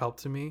huge help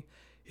to me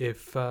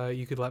if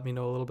you could let me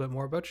know a little bit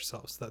more about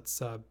yourselves.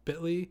 That's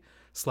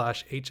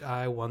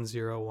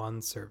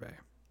bit.ly/HI101survey.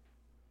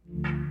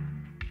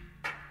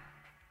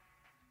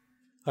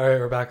 All right,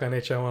 we're back on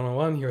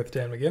HI101 here with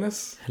Dan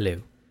McGinnis.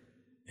 Hello.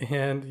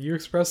 And you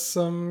expressed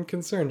some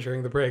concern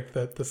during the break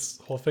that this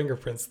whole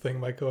fingerprints thing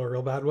might go a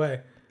real bad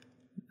way.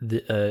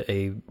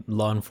 A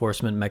law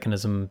enforcement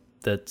mechanism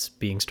that's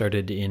being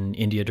started in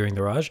India during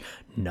the Raj,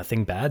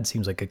 nothing bad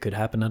seems like it could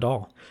happen at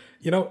all.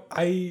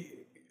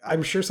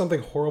 I'm sure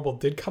something horrible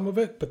did come of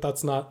it, but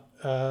that's not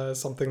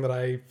something that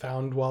I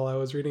found while I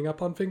was reading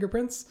up on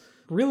fingerprints.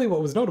 Really,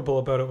 what was notable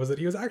about it was that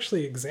he was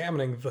actually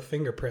examining the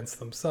fingerprints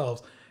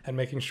themselves and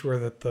making sure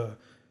that the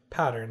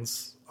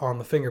patterns on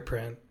the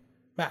fingerprint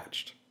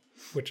matched,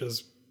 which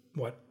is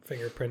what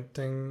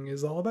fingerprinting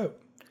is all about.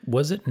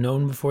 Was it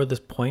known before this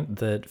point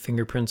that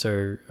fingerprints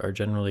are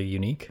generally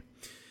unique?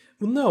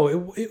 Well,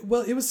 no. It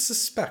was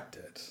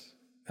suspected.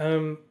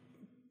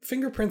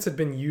 Fingerprints had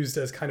been used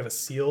as kind of a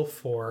seal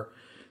for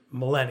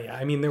millennia.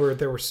 I mean, there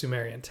were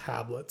Sumerian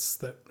tablets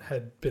that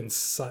had been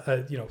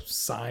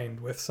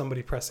signed with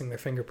somebody pressing their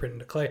fingerprint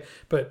into clay,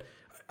 but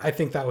I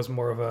think that was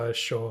more of a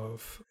show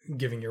of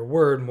giving your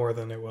word more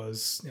than it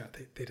was.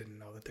 They didn't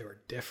know that they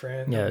were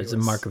different. Yeah, it's a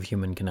mark of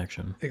human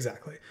connection.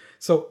 Exactly.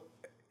 So,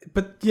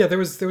 but yeah, there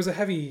was a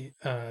heavy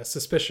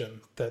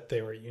suspicion that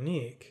they were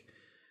unique,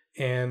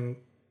 and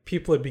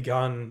people had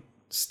begun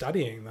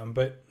studying them,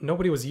 but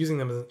nobody was using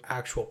them as an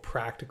actual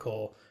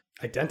practical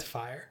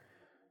identifier.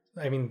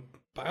 I mean,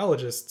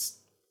 biologists,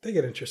 they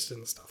get interested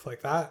in stuff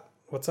like that.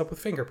 What's up with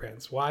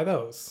fingerprints? Why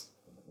those?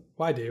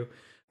 Why do?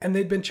 And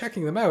they'd been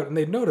checking them out, and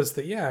they'd noticed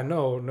that,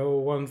 no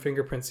one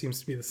fingerprint seems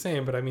to be the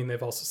same. But I mean,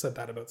 they've also said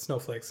that about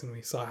snowflakes, and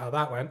we saw how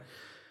that went.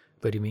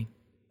 What do you mean?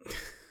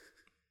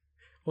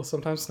 Well,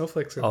 sometimes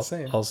snowflakes are the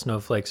same. All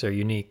snowflakes are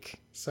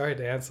unique. Sorry,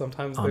 Dan.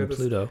 Sometimes on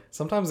Pluto.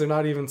 Sometimes they're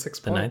not even 6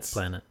 points. The ninth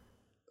planet.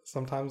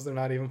 Sometimes they're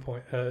not even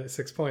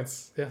 6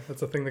 points. Yeah,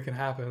 that's a thing that can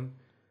happen.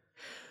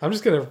 I'm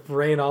just going to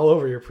rain all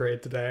over your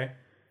parade today.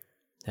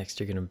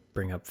 Next, you're going to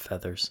bring up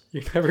feathers.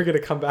 You're never going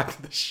to come back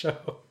to the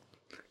show.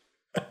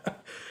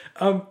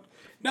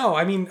 No,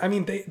 I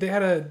mean, they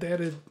had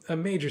a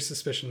major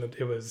suspicion that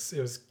it was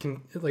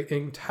like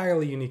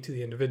entirely unique to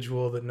the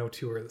individual, that no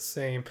two are the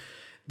same.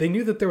 They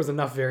knew that there was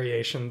enough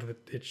variation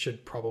that it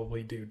should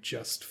probably do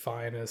just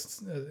fine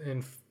as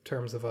in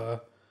terms of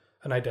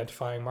an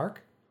identifying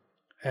mark.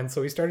 And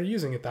so he started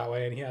using it that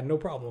way, and he had no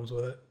problems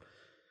with it.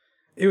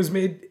 It was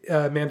made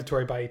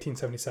mandatory by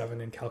 1877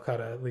 in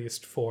Calcutta, at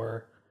least,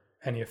 for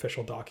any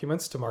official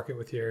documents to mark it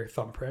with your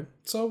thumbprint.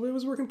 So it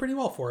was working pretty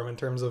well for him in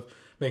terms of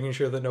making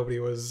sure that nobody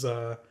was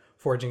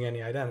forging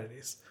any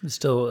identities. It's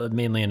still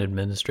mainly an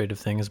administrative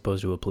thing as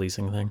opposed to a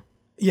policing thing.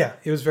 Yeah,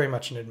 it was very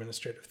much an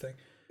administrative thing.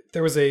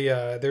 There was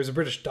a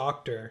British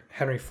doctor,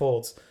 Henry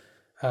Folds,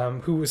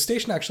 who was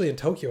stationed actually in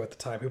Tokyo at the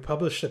time, who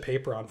published a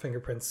paper on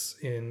fingerprints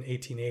in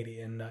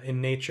 1880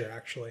 in Nature,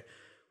 actually,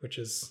 which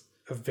is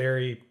a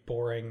very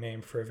boring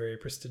name for a very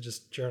prestigious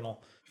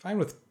journal. I find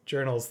with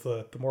journals,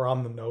 the more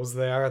on the nose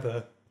they are,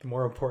 the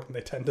more important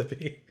they tend to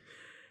be.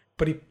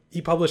 But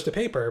he published a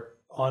paper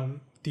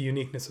on the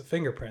uniqueness of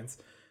fingerprints.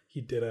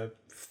 He did a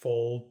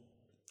full,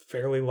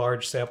 fairly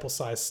large sample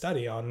size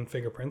study on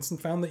fingerprints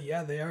and found that,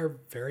 yeah, they are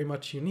very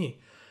much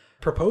unique.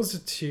 Proposed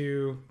it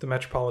to the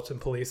Metropolitan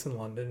Police in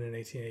London in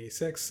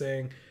 1886,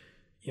 saying,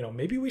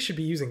 maybe we should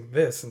be using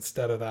this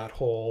instead of that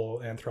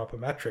whole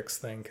anthropometrics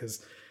thing,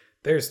 because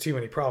there's too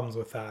many problems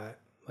with that.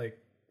 Like,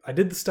 I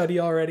did the study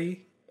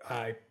already.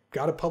 I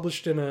got it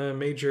published in a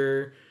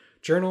major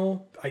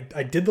journal.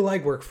 I did the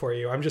legwork for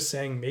you. I'm just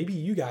saying maybe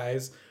you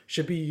guys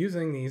should be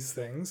using these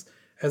things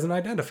as an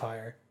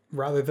identifier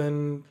rather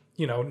than,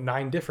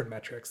 9 different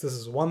metrics. This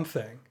is one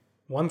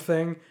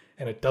thing,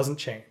 and it doesn't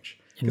change.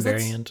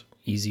 Invariant,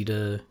 easy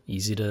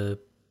to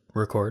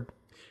record.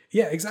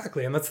 Yeah,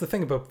 exactly. And that's the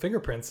thing about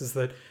fingerprints is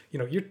that,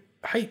 your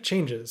height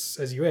changes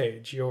as you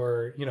age.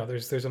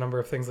 There's a number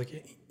of things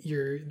like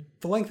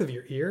the length of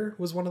your ear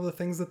was one of the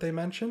things that they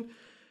mentioned.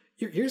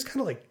 Your ears kind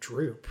of like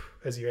droop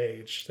as you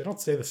age. They don't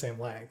stay the same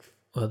length.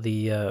 Well,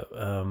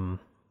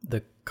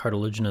 the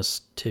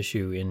cartilaginous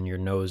tissue in your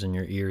nose and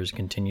your ears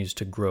continues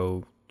to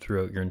grow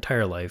throughout your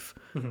entire life,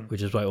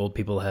 which is why old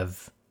people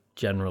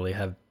generally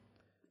have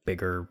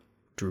bigger,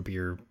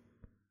 droopier,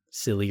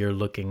 sillier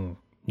looking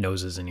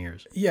noses and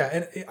ears. Yeah,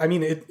 and I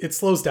mean, it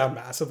slows down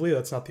massively.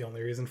 That's not the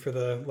only reason for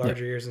the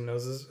larger ears and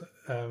noses.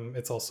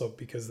 It's also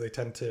because they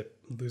tend to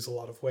lose a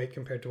lot of weight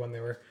compared to when they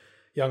were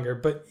younger.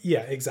 But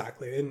yeah,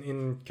 exactly.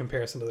 In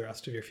comparison to the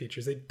rest of your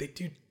features, they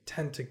do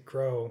tend to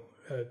grow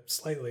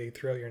slightly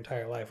throughout your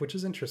entire life, which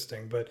is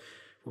interesting, but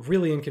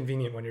really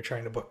inconvenient when you're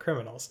trying to book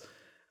criminals.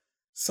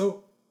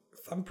 So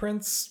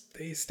thumbprints,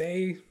 they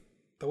stay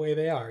the way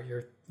they are.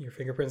 Your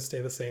fingerprints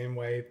stay the same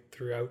way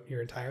throughout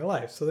your entire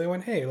life. So they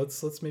went, hey,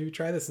 let's maybe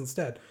try this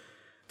instead.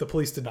 The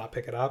police did not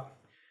pick it up.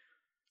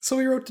 So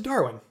he wrote to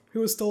Darwin, who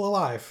was still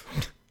alive.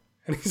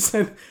 And he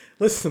said,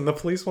 listen, the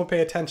police won't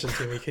pay attention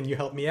to me. Can you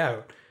help me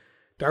out?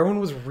 Darwin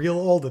was real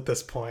old at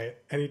this point,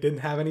 and he didn't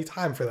have any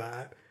time for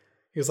that.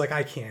 He was like,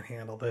 I can't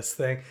handle this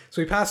thing.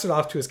 So he passed it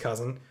off to his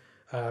cousin,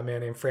 a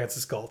man named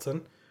Francis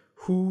Galton,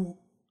 who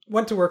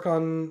went to work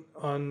on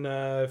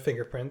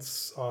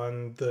fingerprints,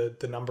 on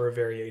the number of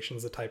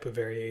variations, the type of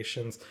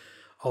variations,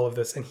 all of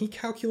this. And he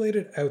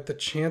calculated out the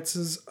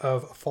chances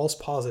of a false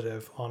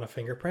positive on a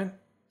fingerprint,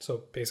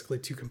 so basically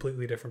 2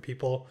 completely different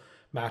people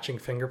matching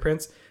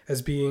fingerprints,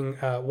 as being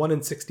 1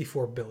 in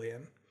 64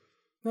 billion.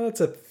 Now,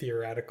 that's a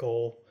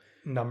theoretical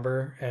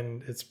number,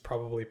 and it's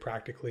probably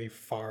practically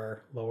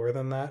far lower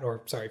than that,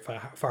 or sorry,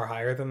 far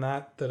higher than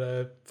that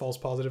a false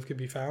positive could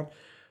be found.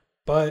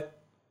 But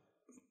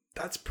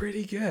that's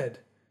pretty good.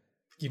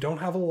 You don't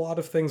have a lot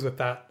of things with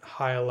that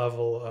high a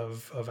level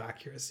of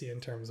accuracy in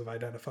terms of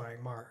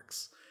identifying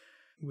marks.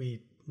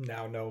 We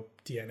now know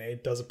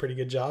DNA does a pretty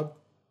good job.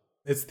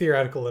 Its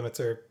theoretical limits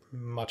are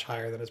much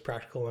higher than its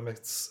practical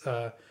limits,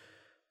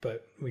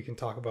 but we can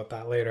talk about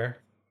that later.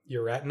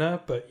 Your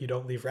retina, but you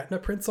don't leave retina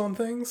prints on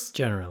things.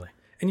 Generally.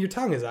 And your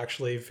tongue is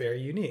actually very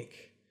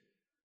unique.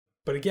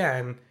 But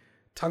again,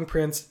 tongue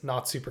prints,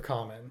 not super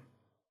common.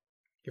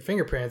 Your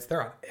fingerprints,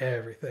 they're on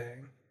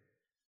everything.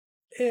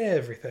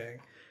 Everything.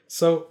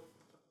 So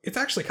it's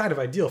actually kind of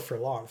ideal for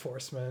law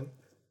enforcement.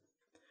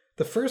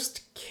 The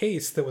first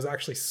case that was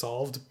actually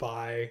solved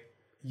by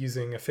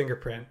using a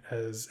fingerprint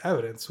as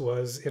evidence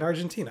was in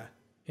Argentina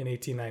in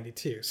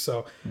 1892.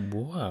 So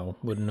wow,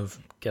 wouldn't have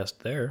guessed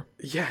there.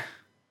 Yeah.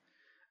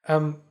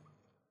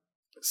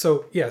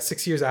 So yeah,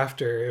 6 years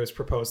after it was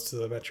proposed to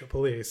the Metro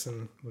Police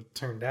and was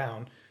turned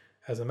down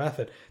as a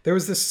method, there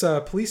was this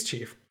police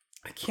chief.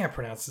 I can't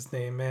pronounce his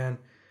name, man.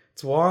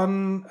 It's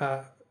Juan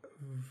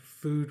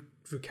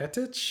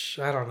Vucetich?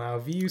 I don't know.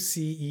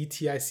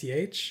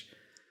 Vucetich?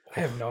 I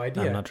have no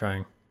idea. I'm not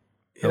trying.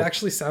 It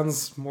actually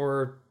sounds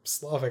more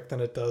Slavic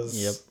than it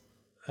does.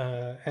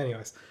 Yep.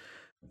 Anyways,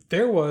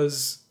 there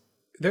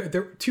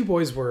 2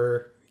 boys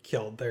were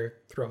killed. Their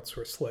throats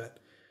were slit.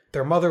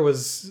 Their mother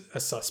was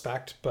a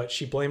suspect, but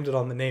she blamed it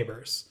on the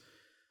neighbors.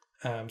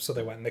 So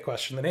they went and they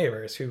questioned the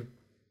neighbors, who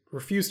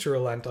refused to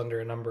relent under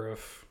a number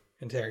of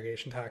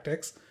interrogation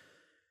tactics.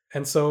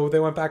 And so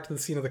they went back to the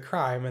scene of the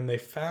crime and they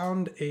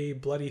found a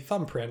bloody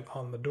thumbprint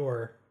on the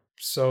door.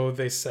 So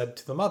they said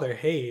to the mother,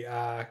 hey,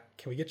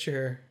 can we get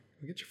your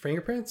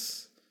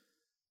fingerprints?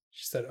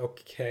 She said,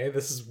 okay,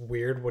 this is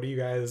weird. What do you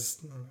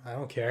guys, I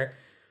don't care.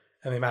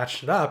 And they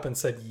matched it up and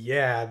said,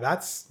 yeah,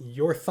 that's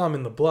your thumb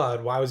in the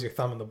blood. Why was your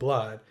thumb in the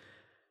blood?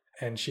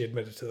 And she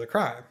admitted to the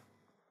crime.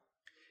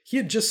 He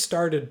had just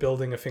started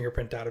building a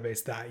fingerprint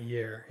database that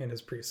year in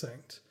his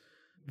precinct.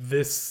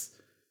 This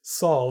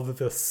solved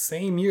the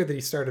same year that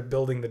he started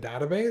building the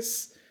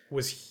database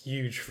was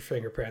huge for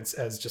fingerprints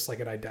as just like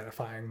an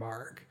identifying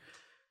mark,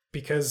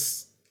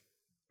 because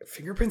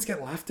fingerprints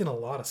get left in a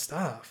lot of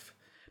stuff.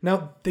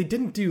 Now, they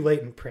didn't do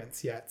latent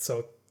prints yet,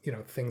 so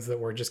things that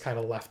were just kind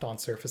of left on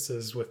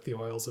surfaces with the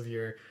oils of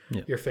your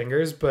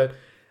fingers. But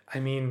I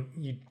mean,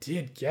 you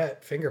did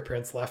get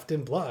fingerprints left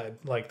in blood.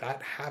 Like,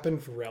 that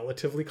happened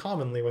relatively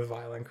commonly with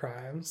violent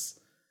crimes.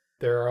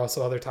 There are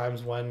also other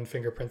times when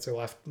fingerprints are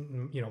left,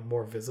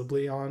 more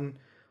visibly on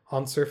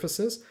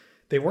surfaces.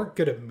 They weren't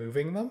good at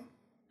moving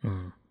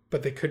them,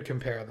 but they could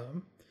compare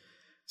them.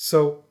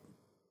 So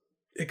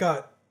it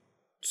got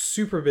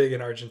super big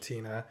in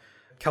Argentina.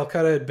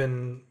 Calcutta had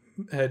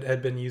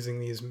been using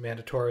these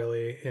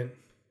mandatorily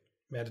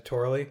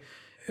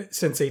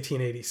since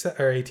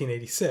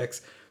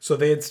 1886. So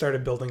they had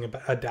started building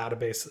a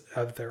database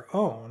of their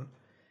own.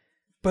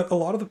 But a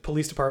lot of the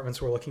police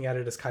departments were looking at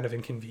it as kind of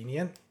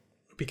inconvenient,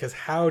 because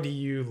how do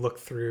you look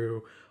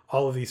through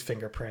all of these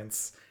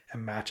fingerprints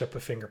and match up a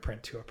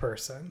fingerprint to a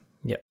person?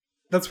 Yeah.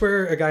 That's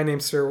where a guy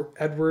named Sir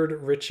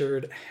Edward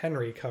Richard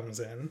Henry comes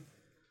in.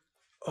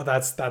 Oh,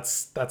 that's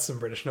some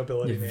British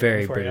nobility name.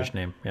 Very British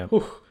name, yeah.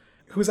 Who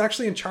was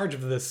actually in charge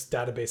of this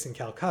database in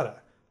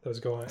Calcutta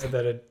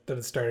that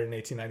had started in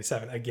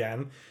 1897,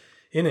 again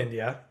in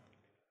India.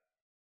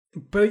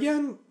 But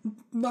again,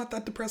 not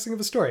that depressing of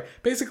a story.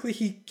 Basically,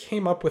 he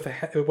came up with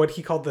what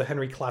he called the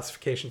Henry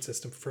classification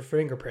system for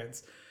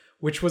fingerprints,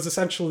 which was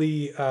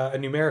essentially a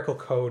numerical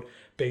code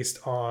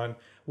based on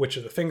which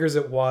of the fingers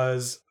it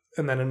was,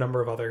 and then a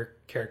number of other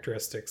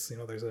characteristics.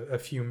 There's a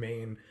few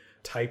main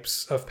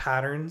types of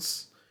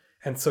patterns.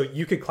 And so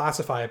you could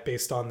classify it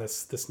based on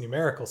this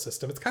numerical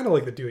system. It's kind of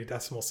like the Dewey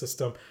Decimal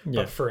System,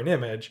 but for an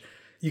image.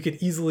 You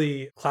could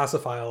easily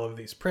classify all of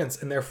these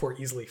prints and therefore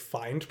easily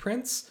find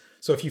prints.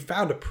 So if you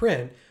found a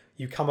print,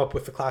 you come up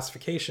with the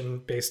classification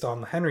based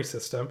on the Henry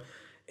system,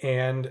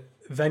 and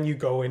then you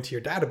go into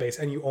your database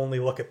and you only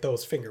look at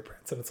those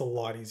fingerprints, and it's a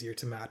lot easier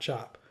to match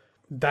up.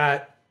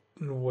 That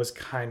was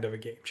kind of a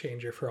game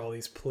changer for all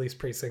these police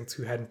precincts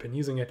who hadn't been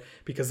using it,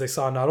 because they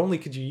saw not only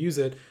could you use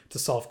it to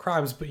solve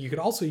crimes, but you could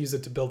also use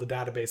it to build a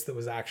database that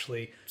was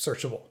actually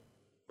searchable,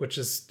 which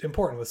is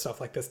important with stuff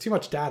like this. Too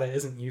much data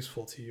isn't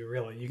useful to you,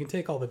 really. You can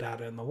take all the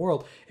data in the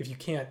world. If you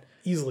can't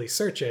easily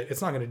search it,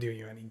 it's not going to do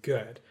you any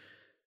good.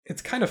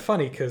 It's kind of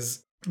funny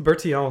because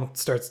Bertillon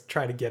starts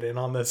trying to get in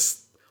on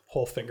this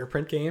whole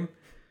fingerprint game,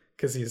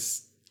 because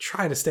he's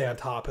trying to stay on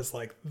top as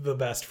like the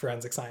best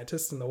forensic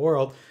scientist in the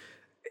world.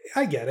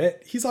 I get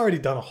it. He's already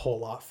done a whole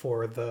lot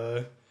for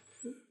the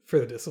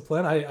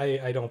discipline.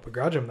 I don't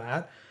begrudge him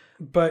that.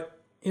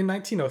 But in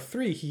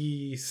 1903,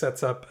 he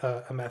sets up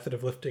a method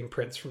of lifting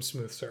prints from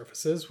smooth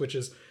surfaces, which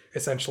is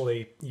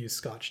essentially use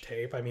Scotch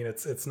tape. I mean,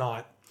 it's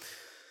not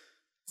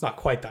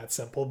quite that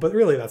simple, but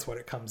really that's what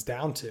it comes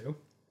down to.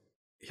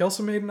 He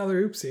also made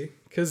another oopsie,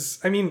 because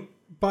I mean,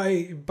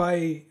 by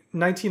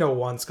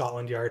 1901,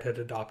 Scotland Yard had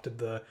adopted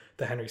the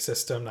Henry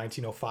system.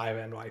 1905,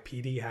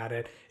 NYPD had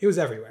it. It was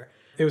everywhere.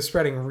 It was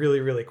spreading really,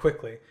 really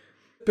quickly.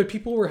 But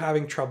people were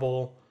having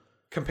trouble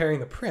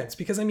comparing the prints,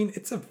 because, I mean,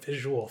 it's a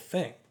visual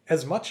thing.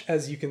 As much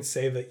as you can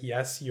say that,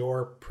 yes,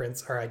 your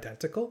prints are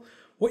identical,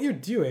 what you're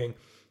doing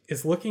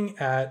is looking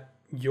at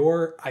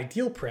your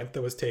ideal print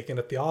that was taken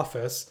at the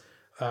office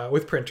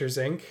with printer's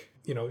ink,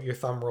 your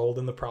thumb rolled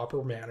in the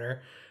proper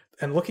manner,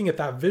 and looking at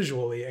that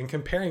visually and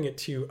comparing it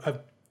to a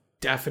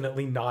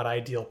definitely not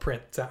ideal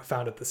print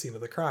found at the scene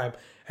of the crime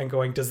and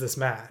going, does this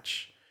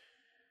match?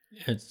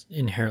 It's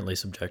inherently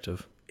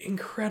subjective.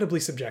 Incredibly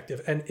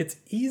subjective. And it's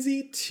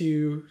easy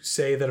to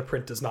say that a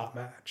print does not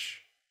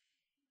match.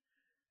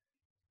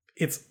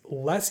 It's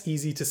less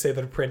easy to say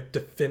that a print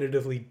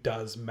definitively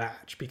does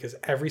match, because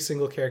every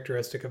single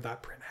characteristic of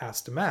that print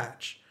has to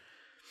match.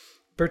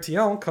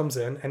 Bertillon comes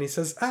in and he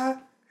says,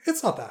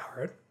 it's not that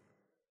hard.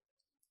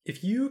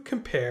 If you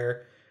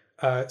compare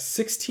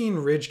 16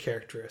 ridge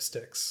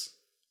characteristics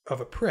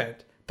of a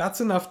print, that's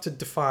enough to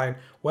define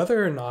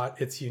whether or not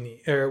it's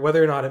unique, or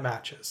whether or not it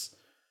matches.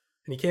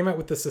 And he came out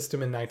with the system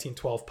in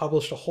 1912,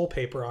 published a whole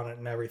paper on it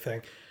and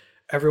everything.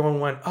 Everyone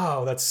went,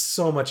 oh, that's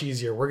so much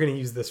easier. We're going to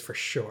use this for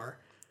sure.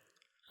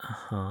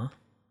 Uh-huh.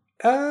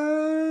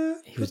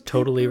 He was right.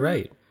 totally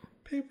right.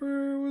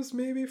 Paper was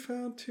maybe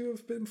found to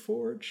have been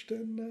forged,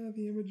 and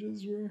the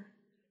images were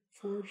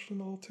forged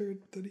and altered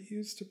that he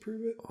used to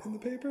prove it in the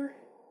paper.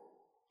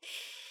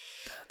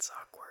 That's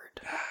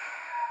awkward.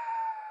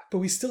 But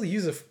we still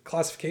use a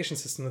classification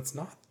system that's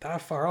not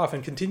that far off,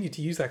 and continue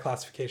to use that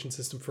classification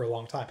system for a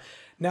long time.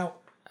 Now,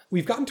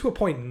 we've gotten to a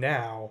point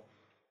now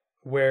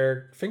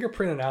where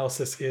fingerprint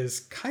analysis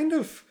is kind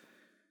of,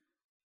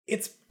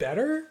 it's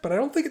better, but I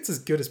don't think it's as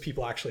good as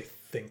people actually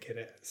think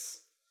it is.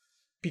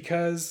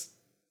 because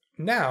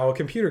now a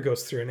computer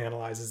goes through and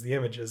analyzes the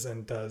images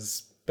and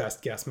does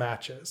best guess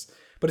matches,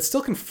 but it's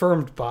still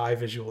confirmed by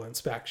visual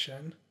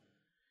inspection.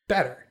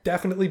 Better,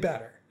 definitely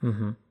better.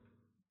 Mm-hmm.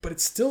 But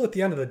it's still, at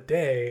the end of the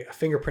day, a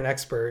fingerprint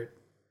expert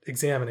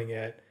examining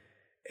it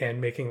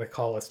and making the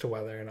call as to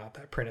whether or not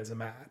that print is a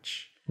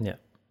match. Yeah.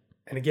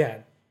 And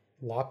again,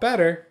 a lot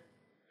better.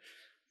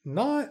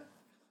 Not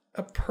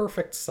a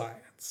perfect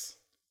science.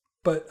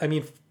 But, I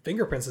mean,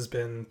 fingerprints has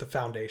been the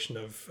foundation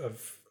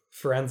of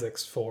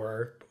forensics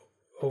for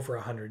over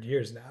 100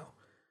 years now.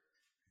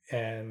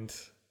 And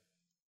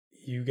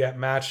you get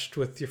matched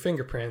with your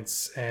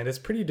fingerprints, and it's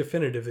pretty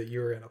definitive that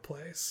you're in a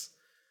place.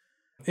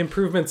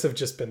 Improvements have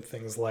just been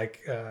things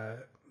like,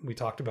 we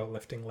talked about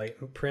lifting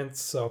latent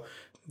prints. So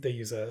they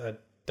use a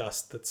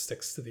dust that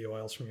sticks to the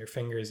oils from your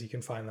fingers. You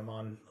can find them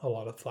on a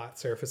lot of flat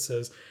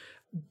surfaces.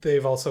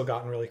 They've also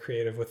gotten really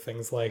creative with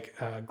things like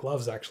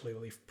gloves actually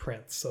leave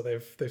prints. So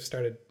they've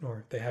started,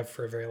 or they have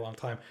for a very long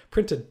time,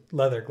 printed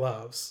leather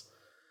gloves.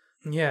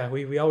 Yeah,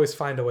 we always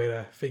find a way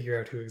to figure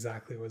out who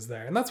exactly was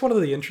there. And that's one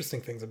of the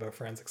interesting things about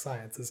forensic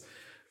science is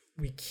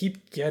we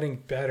keep getting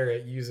better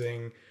at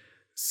using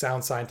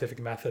sound scientific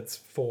methods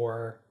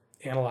for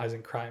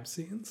analyzing crime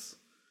scenes.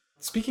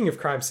 Speaking of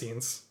crime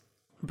scenes,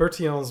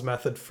 Bertillon's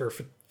method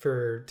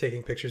for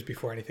taking pictures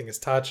before anything is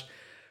touched,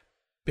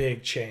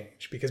 big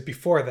change. Because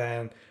before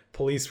then,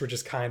 police were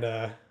just kind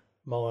of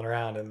mulling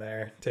around in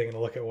there, taking a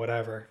look at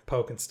whatever,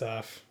 poking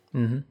stuff.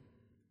 Mm-hmm.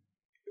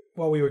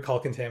 What we would call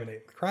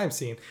contaminating the crime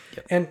scene.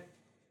 Yep. And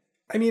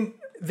I mean,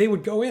 they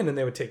would go in and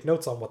they would take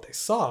notes on what they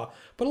saw,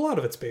 but a lot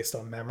of it's based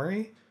on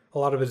memory. A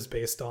lot of it is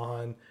based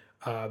on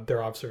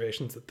their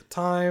observations at the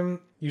time.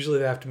 Usually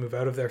they have to move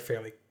out of there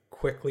fairly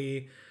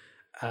quickly.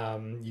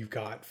 You've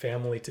got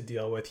family to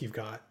deal with. You've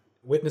got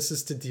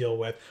witnesses to deal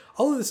with.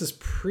 All of this is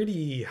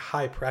pretty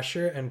high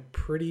pressure and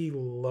pretty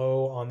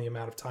low on the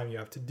amount of time you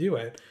have to do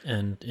it.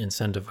 And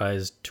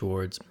incentivized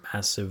towards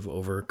massive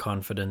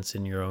overconfidence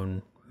in your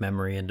own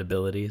memory and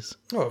abilities.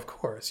 Oh, of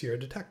course. You're a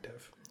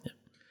detective. Yeah.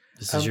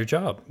 This is your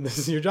job. This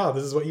is your job.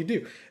 This is what you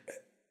do.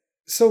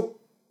 So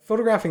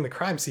photographing the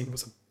crime scene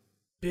was a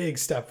big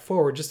step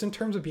forward just in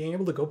terms of being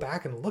able to go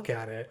back and look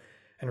at it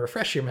and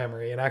refresh your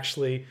memory. And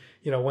actually,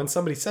 when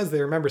somebody says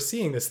they remember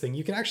seeing this thing,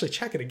 you can actually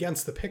check it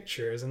against the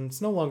pictures, and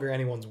it's no longer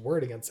anyone's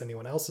word against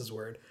anyone else's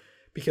word,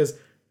 because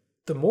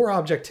the more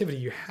objectivity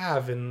you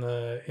have in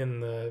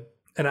the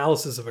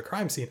analysis of a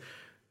crime scene,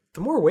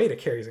 the more weight it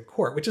carries in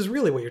court, which is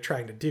really what you're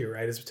trying to do,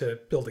 right? Is to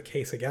build a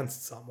case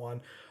against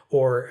someone,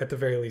 or at the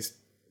very least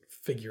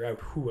figure out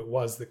who it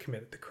was that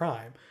committed the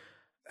crime.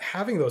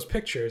 Having those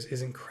pictures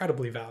is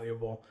incredibly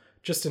valuable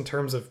just in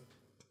terms of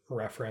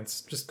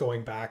reference, just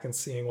going back and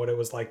seeing what it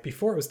was like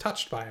before it was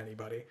touched by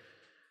anybody.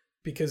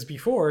 Because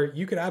before,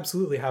 you could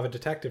absolutely have a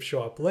detective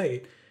show up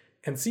late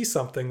and see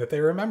something that they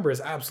remember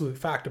as absolute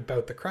fact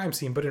about the crime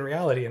scene, but in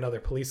reality, another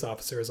police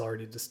officer has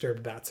already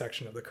disturbed that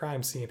section of the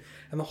crime scene,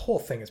 and the whole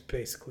thing is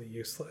basically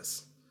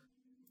useless.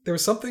 There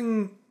was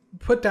something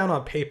put down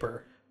on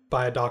paper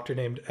by a doctor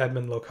named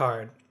Edmond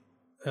Locard.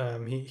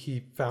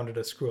 He founded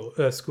a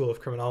school of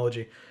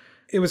criminology.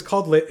 It was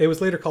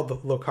later called the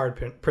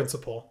Locard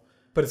principle,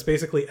 but it's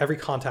basically every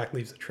contact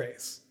leaves a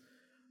trace.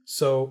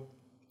 So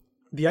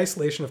the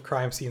isolation of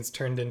crime scenes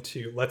turned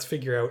into, let's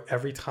figure out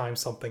every time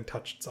something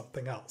touched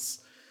something else.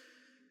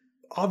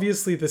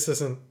 Obviously, this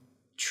isn't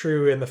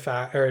true in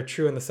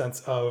the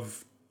sense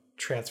of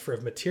transfer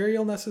of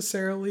material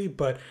necessarily,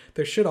 but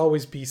there should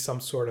always be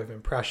some sort of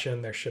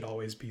impression. There should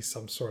always be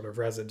some sort of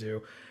residue.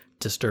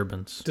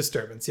 Disturbance,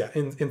 yeah,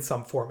 in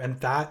some form. And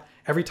that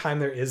every time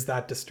there is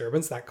that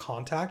disturbance, that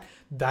contact,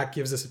 that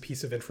gives us a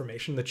piece of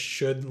information that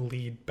should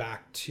lead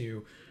back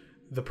to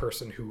the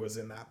person who was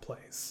in that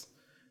place.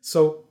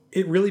 So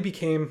it really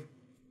became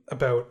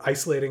about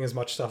isolating as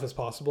much stuff as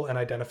possible and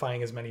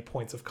identifying as many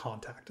points of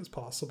contact as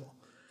possible.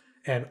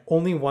 And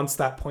only once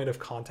that point of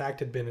contact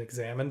had been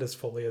examined as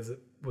fully as it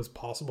was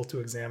possible to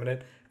examine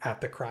it at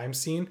the crime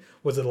scene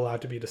was it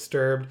allowed to be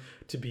disturbed,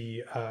 to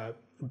be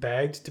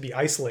bagged, to be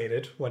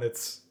isolated when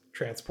it's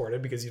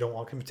transported, because you don't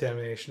want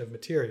contamination of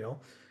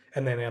material,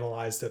 and then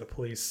analyzed at a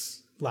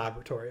police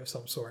laboratory of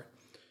some sort.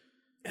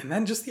 And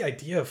then just the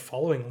idea of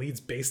following leads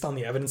based on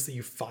the evidence that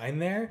you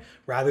find there,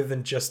 rather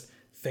than just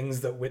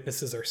things that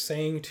witnesses are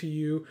saying to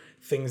you,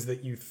 things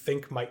that you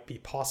think might be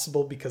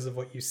possible because of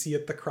what you see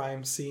at the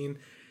crime scene.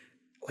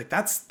 Like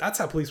that's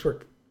how police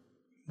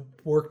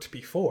worked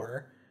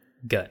before.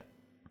 Gut.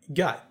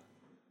 Yeah.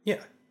 You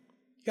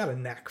got a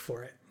knack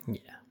for it. Yeah.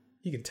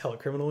 You can tell a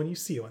criminal when you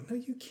see one. No,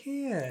 you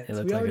can't.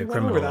 We already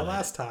went over that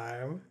last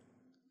time.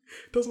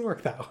 It doesn't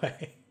work that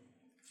way.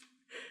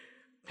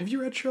 Have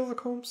you read Sherlock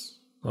Holmes?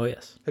 Oh,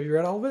 yes. Have you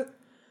read all of it?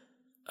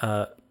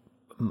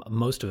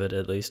 Most of it,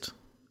 at least.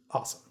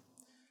 Awesome.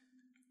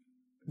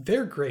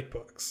 They're great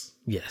books.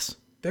 Yes.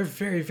 They're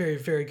very, very,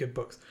 very good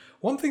books.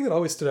 One thing that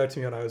always stood out to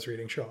me when I was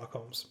reading Sherlock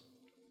Holmes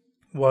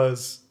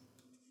was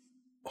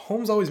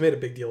Holmes always made a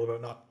big deal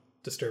about not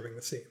disturbing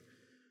the scene.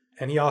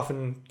 And he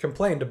often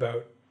complained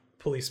about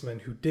policemen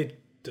who did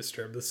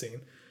disturb the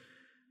scene.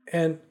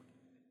 And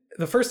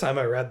The first time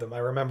I read them, I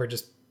remember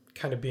just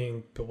kind of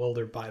being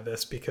bewildered by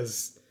this,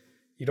 because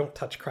you don't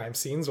touch crime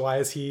scenes. Why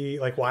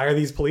are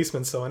these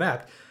policemen so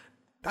inept?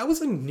 That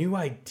was a new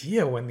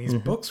idea when these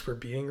books were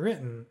being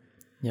written.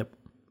 Yep.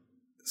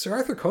 Sir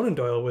Arthur Conan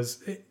Doyle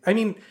was, I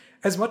mean,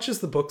 as much as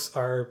the books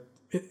are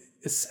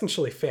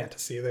essentially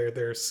fantasy,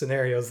 they're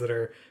scenarios that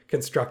are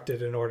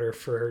constructed in order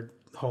for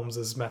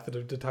Holmes's method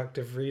of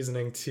deductive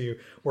reasoning to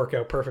work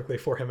out perfectly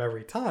for him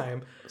every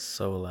time.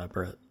 So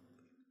elaborate.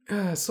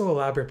 So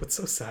elaborate, but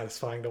so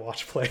satisfying to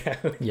watch play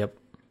out. Yep.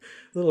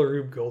 Little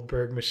Rube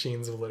Goldberg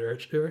machines of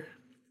literature.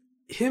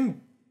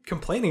 Him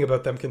complaining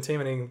about them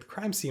contaminating the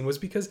crime scene was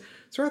because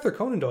Sir Arthur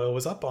Conan Doyle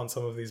was up on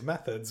some of these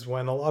methods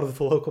when a lot of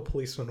the local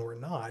policemen were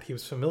not. He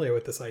was familiar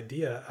with this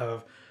idea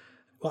of,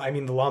 well, I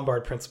mean, the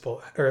Lombard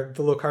principle, or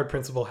the Locard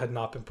principle, had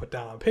not been put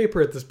down on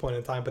paper at this point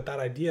in time, but that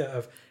idea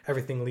of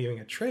everything leaving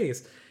a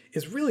trace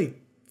is really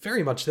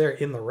very much there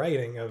in the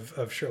writing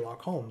of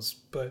Sherlock Holmes.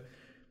 But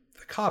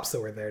the cops that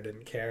were there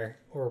didn't care,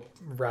 or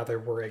rather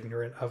were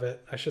ignorant of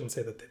it. I shouldn't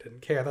say that they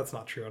didn't care. That's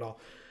not true at all.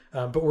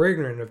 But we're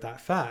ignorant of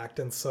that fact.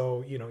 And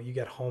so, you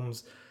get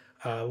Holmes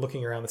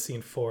looking around the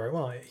scene for,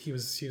 well, he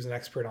was an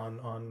expert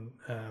on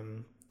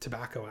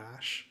tobacco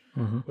ash,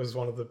 was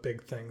one of the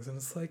big things. And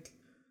it's like,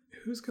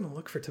 who's going to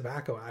look for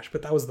tobacco ash?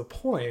 But that was the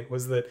point,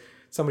 was that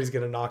somebody's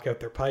going to knock out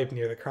their pipe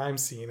near the crime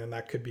scene, and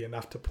that could be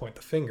enough to point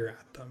the finger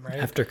at them, right?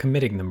 After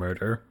committing the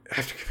murder.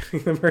 After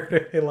committing the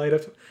murder, they light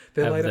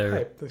a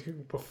pipe.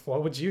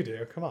 What would you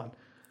do? Come on.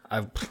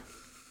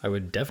 I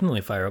would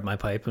definitely fire up my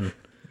pipe and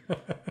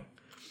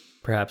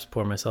perhaps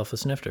pour myself a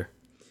snifter.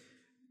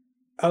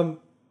 A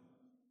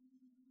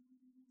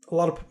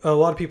lot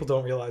of people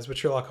don't realize, but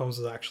Sherlock Holmes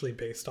was actually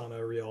based on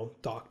a real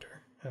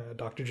doctor,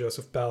 Dr.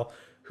 Joseph Bell,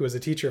 who was a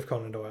teacher of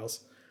Conan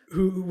Doyle's,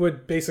 who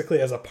would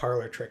basically, as a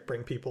parlor trick,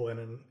 bring people in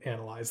and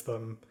analyze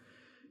them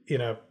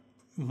in a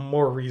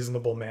more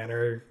reasonable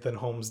manner than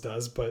Holmes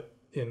does, but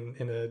in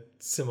a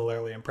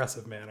similarly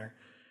impressive manner.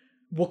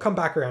 We'll come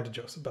back around to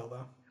Joseph Bell,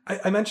 though.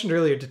 I mentioned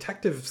earlier,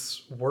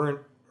 detectives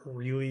weren't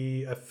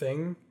really a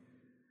thing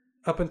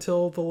up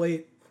until the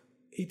late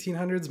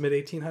 1800s,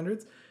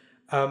 mid-1800s.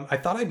 I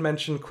thought I'd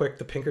mention quick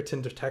the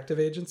Pinkerton Detective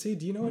Agency.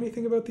 Do you know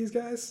anything about these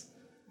guys?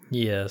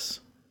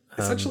 Yes.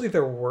 Essentially,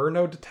 there were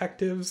no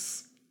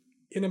detectives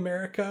in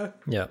America.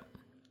 Yeah.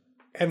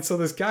 And so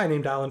this guy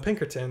named Alan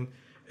Pinkerton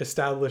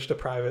established a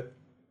private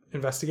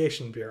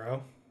investigation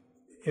bureau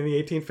in the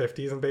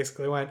 1850s and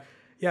basically went,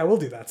 yeah, we'll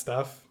do that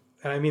stuff.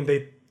 And I mean,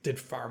 they did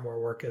far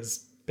more work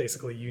as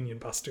basically union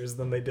busters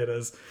than they did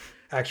as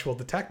actual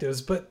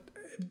detectives. But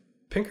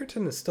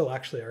Pinkerton is still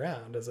actually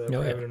around as a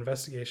private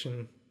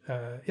investigation.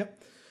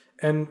 Yep.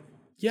 And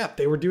yeah,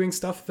 they were doing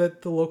stuff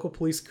that the local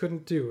police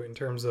couldn't do in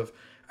terms of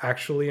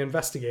actually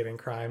investigating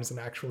crimes and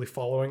actually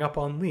following up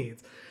on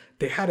leads.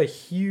 They had a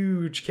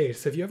huge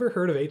case. Have you ever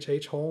heard of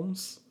H.H.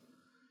 Holmes?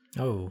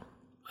 Oh,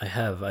 I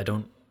have. I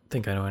don't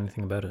think I know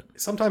anything about it.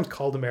 Sometimes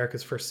called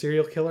America's first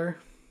serial killer.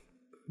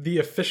 The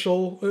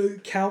official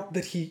count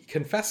that he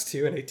confessed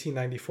to in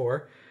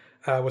 1894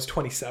 was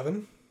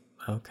 27.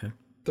 Okay.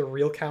 The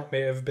real count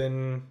may have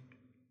been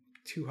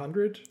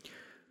 200.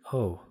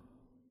 Oh.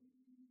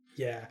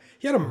 Yeah.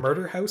 He had a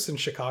murder house in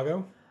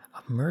Chicago.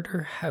 A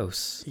murder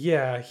house.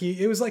 Yeah,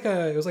 it was like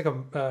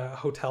a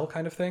hotel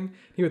kind of thing.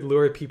 He would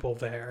lure people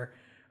there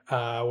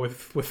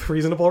with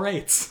reasonable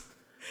rates,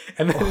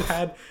 and then it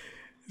had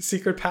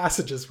secret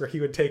passages where he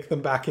would take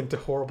them back into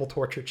horrible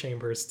torture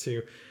chambers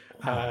to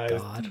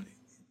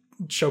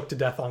choke to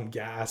death on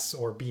gas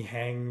or be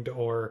hanged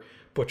or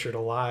butchered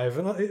alive,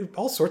 and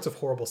all sorts of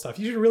horrible stuff.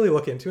 You should really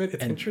look into it.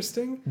 It's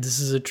interesting. This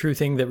is a true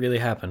thing that really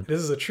happened.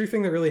 This is a true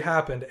thing that really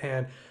happened,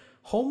 and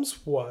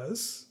Holmes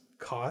was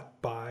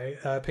caught by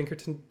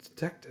Pinkerton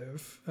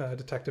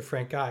Detective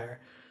Frank Geyer,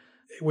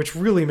 which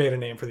really made a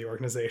name for the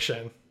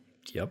organization.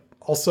 Yep.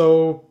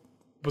 Also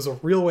was a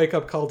real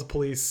wake-up call to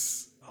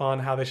police on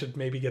how they should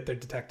maybe get their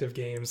detective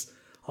games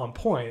on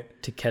point.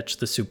 To catch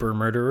the super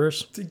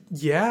murderers?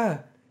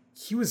 Yeah.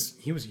 He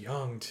was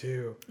young,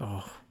 too.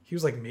 Oh. He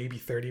was like maybe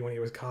 30 when he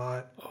was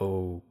caught.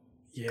 Oh,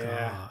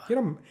 yeah. He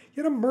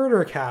had a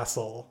murder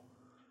castle.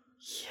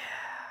 Yeah.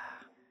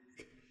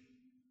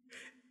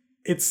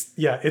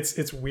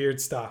 It's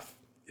weird stuff.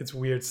 It's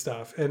weird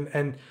stuff.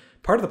 And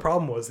part of the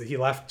problem was that he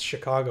left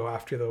Chicago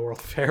after the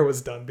World Fair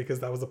was done,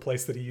 because that was the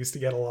place that he used to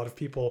get a lot of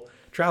people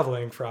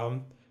traveling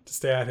from to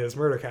stay at his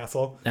murder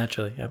castle.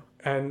 Naturally, yeah.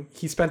 And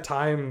he spent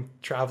time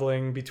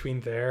traveling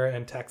between there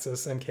and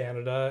Texas and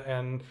Canada,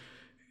 and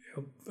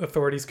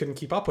authorities couldn't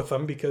keep up with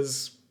them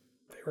because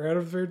they were out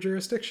of their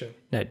jurisdiction.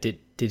 Now, did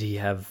he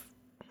have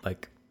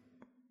like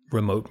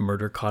remote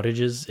murder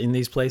cottages in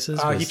these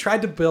places? He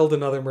tried to build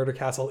another murder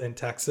castle in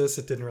Texas.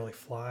 It didn't really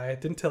fly.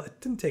 It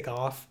didn't take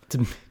off.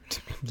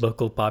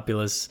 Local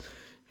populace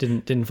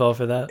didn't fall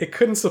for that? It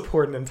couldn't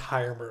support an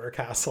entire murder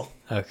castle.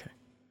 Okay.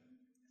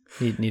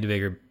 Need a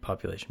bigger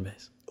population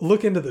base.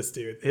 Look into this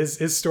dude.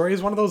 His story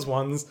is one of those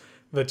ones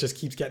that just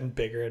keeps getting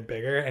bigger and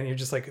bigger, and you're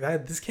just like,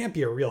 this can't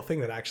be a real thing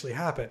that actually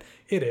happened.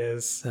 It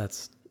is.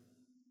 That's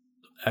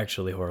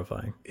actually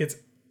horrifying. It's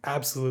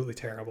absolutely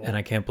terrible. And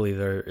I can't believe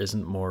there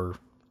isn't more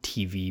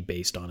TV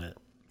based on it.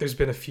 There's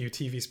been a few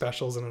TV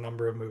specials and a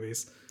number of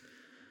movies.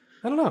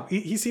 I don't know.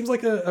 He seems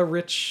like a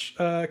rich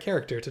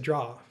character to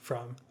draw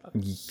from.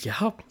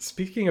 Yeah.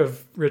 Speaking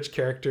of rich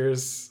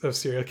characters of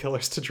serial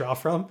killers to draw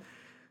from,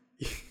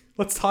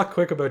 let's talk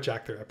quick about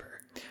Jack the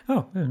Ripper.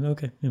 Oh,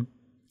 okay. Yeah.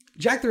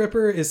 Jack the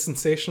Ripper is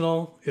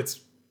sensational.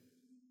 It's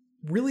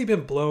really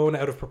been blown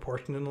out of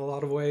proportion in a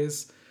lot of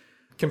ways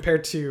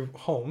compared to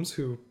Holmes,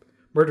 who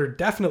murdered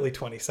definitely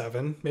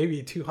 27,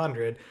 maybe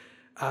 200.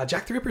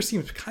 Jack the Ripper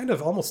seems kind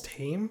of almost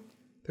tame.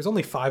 There's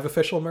only 5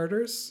 official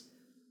murders.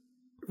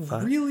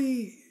 5?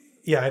 Really?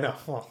 Yeah, I know.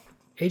 Well,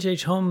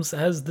 H.H. Holmes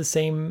has the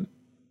same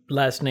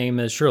last name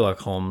as Sherlock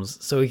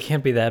Holmes, so he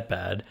can't be that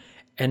bad.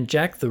 And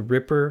Jack the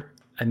Ripper,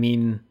 I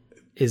mean,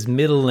 his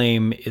middle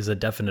name is a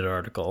definite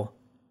article.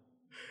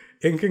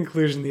 In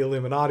conclusion, the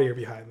Illuminati are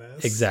behind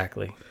this.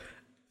 Exactly.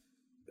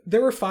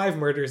 There were 5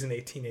 murders in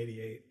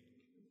 1888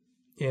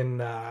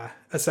 in a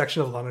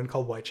section of London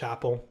called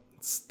Whitechapel.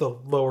 It's the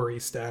Lower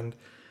East End.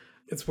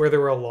 It's where there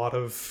were a lot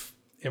of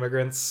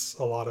immigrants,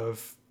 a lot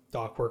of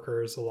dock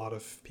workers, a lot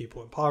of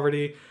people in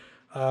poverty,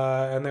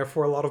 and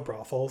therefore a lot of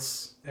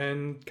brothels,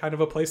 and kind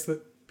of a place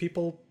that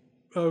people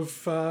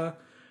of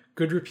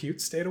good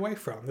repute stayed away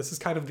from. This is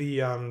kind of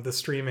the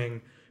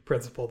streaming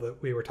principle that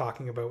we were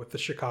talking about with the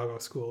Chicago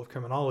School of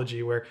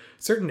Criminology, where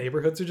certain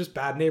neighborhoods are just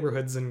bad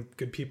neighborhoods and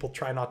good people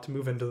try not to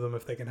move into them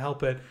if they can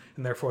help it,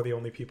 and therefore the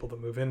only people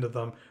that move into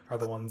them are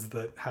the ones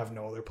that have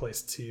no other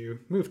place to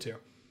move to.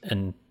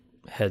 And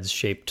heads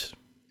shaped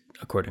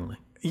accordingly.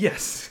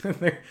 Yes,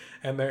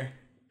 and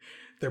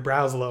their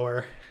brows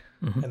lower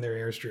and their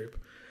ears droop.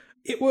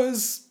 It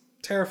was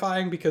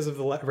terrifying because of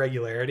the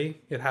regularity.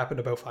 It happened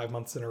about 5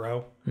 months in a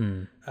row,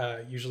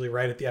 usually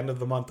right at the end of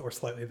the month or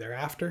slightly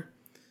thereafter.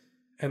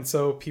 And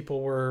so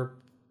people were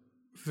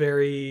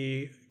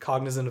very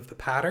cognizant of the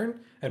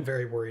pattern and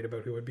very worried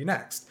about who would be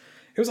next.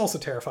 It was also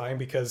terrifying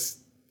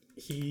because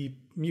he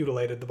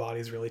mutilated the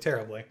bodies really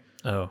terribly.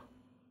 Oh.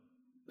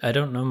 I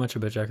don't know much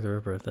about Jack the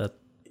Ripper.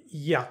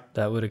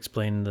 That would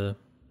explain the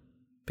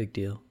big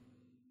deal.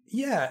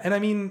 Yeah, and I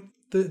mean,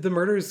 the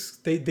murders,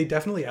 they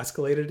definitely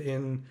escalated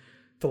in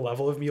the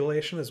level of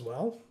mutilation as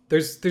well.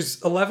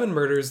 There's 11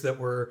 murders that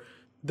were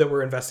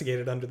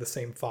investigated under the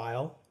same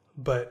file,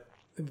 but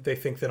they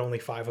think that only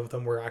 5 of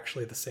them were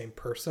actually the same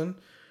person.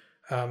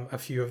 A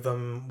few of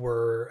them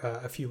were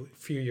a few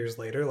years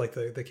later, like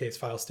the case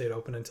file stayed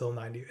open until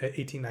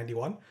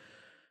 1891.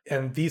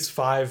 And these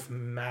 5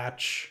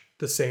 match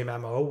the same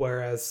MO,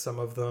 whereas some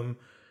of them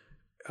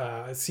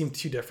seem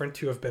too different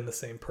to have been the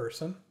same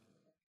person.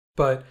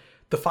 But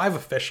the 5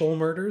 official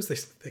murders,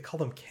 they call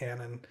them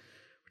canon,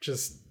 which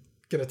is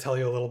going to tell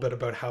you a little bit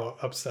about how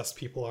obsessed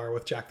people are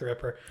with Jack the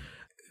Ripper.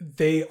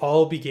 They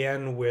all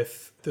began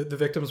with, the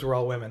victims were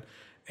all women,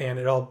 and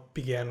it all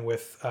began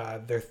with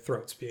their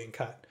throats being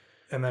cut.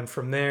 And then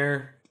from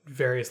there,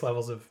 various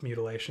levels of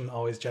mutilation,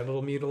 always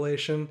genital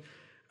mutilation,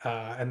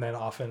 and then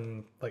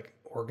often like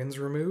organs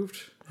removed,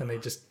 and they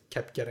just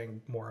kept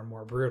getting more and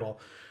more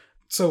brutal.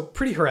 So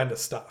pretty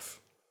horrendous stuff.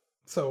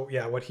 So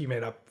yeah, what he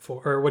made up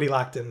for, or what he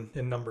lacked in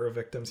number of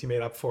victims, he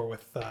made up for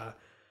with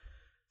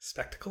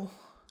spectacle.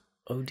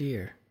 Oh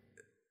dear.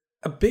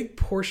 A big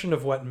portion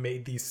of what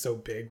made these so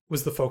big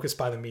was the focus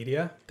by the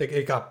media.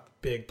 It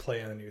got big play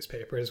in the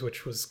newspapers,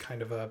 which was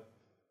kind of a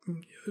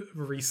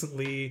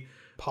recently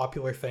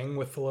popular thing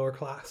with the lower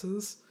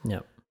classes.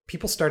 Yep.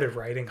 People started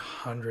writing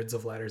hundreds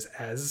of letters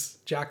as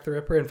Jack the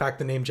Ripper. In fact,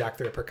 the name Jack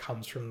the Ripper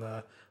comes from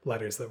the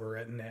letters that were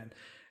written in.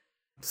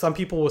 Some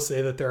people will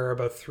say that there are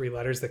about 3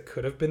 letters that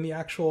could have been the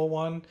actual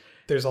one.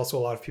 There's also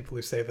a lot of people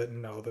who say that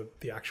no,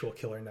 the actual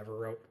killer never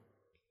wrote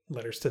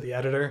letters to the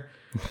editor.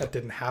 That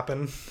didn't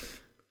happen.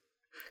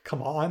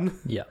 Come on.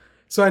 Yeah.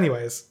 So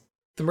anyways,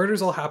 the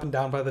murders all happened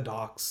down by the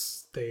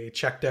docks. They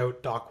checked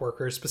out dock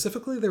workers.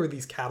 Specifically, there were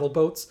these cattle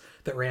boats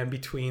that ran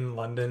between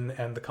London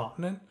and the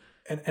continent.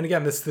 And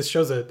again, this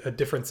shows a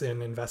difference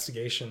in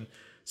investigation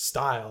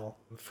style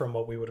from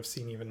what we would have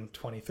seen even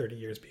 20, 30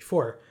 years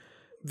before.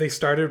 They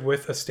started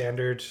with a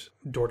standard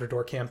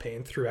door-to-door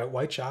campaign throughout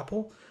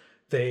Whitechapel.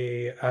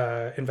 They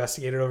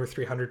investigated over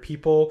 300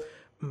 people.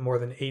 More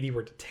than 80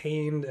 were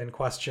detained and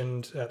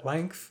questioned at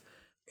length.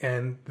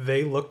 And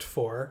they looked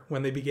for,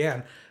 when they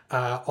began,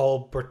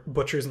 all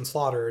butchers and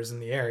slaughterers in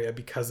the area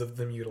because of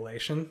the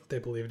mutilation. They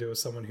believed it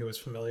was someone who was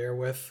familiar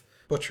with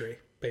butchery,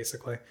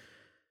 basically.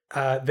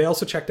 They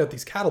also checked out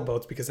these cattle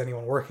boats because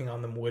anyone working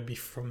on them would be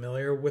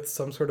familiar with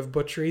some sort of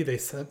butchery. They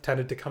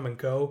tended to come and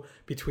go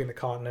between the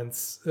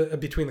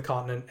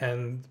continent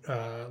and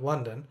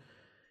London.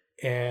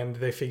 And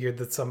they figured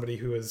that somebody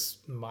who is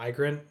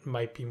migrant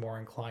might be more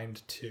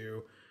inclined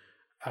to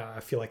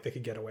feel like they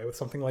could get away with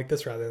something like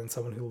this rather than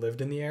someone who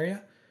lived in the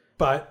area.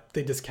 But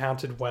they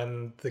discounted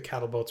when the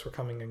cattle boats were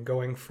coming and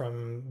going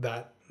from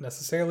that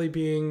necessarily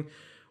being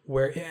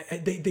where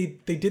they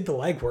did the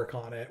legwork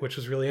on it, which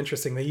was really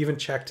interesting. They even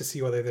checked to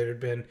see whether there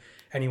had been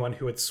anyone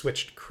who had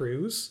switched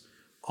crews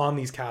on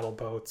these cattle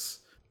boats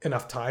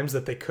enough times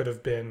that they could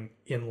have been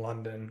in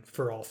London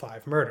for all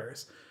 5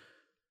 murders.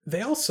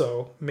 They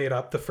also made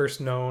up the first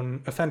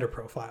known offender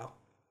profile.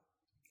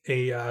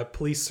 A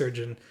police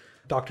surgeon,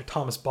 Dr.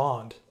 Thomas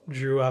Bond,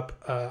 drew up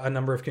a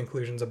number of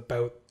conclusions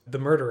about the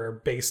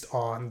murderer based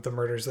on the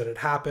murders that had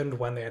happened,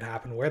 when they had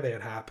happened, where they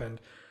had happened,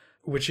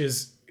 which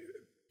is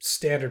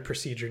standard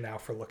procedure now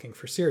for looking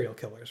for serial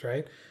killers,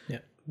 right? Yeah.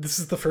 This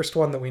is the first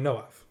one that we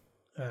know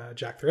of,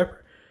 Jack the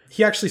Ripper.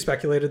 He actually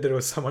speculated that it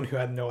was someone who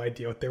had no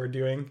idea what they were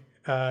doing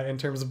in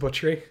terms of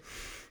butchery.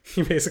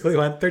 He basically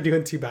went, they're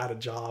doing too bad a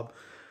job.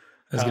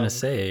 I was going to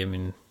say, I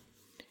mean,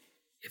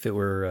 if it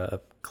were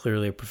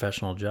clearly a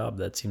professional job,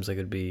 that seems like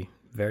it'd be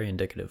very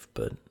indicative,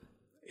 but...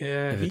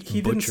 Yeah,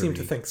 he didn't seem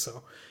to think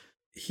so.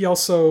 He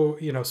also,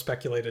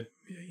 speculated,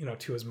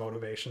 to his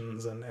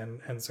motivations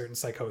and certain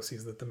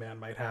psychoses that the man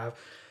might have.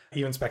 He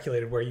even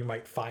speculated where you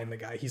might find the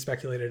guy. He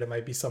speculated it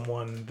might be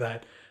someone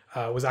that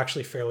was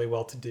actually fairly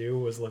well-to-do,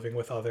 was living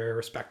with other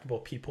respectable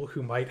people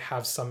who might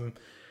have some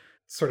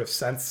sort of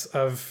sense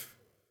of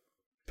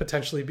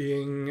potentially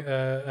being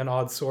an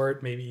odd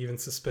sort, maybe even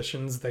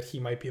suspicions that he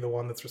might be the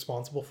one that's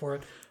responsible for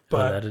it,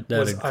 but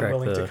was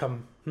unwilling to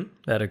come...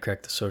 That'd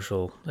crack the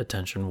social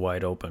attention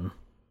wide open.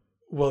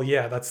 Well,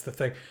 yeah, that's the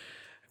thing.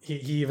 He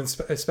even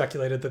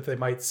speculated that they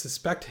might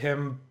suspect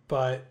him,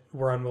 but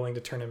were unwilling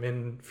to turn him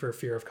in for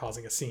fear of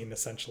causing a scene,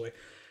 essentially.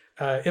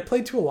 It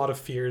played to a lot of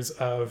fears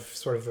of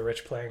sort of the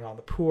rich playing on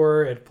the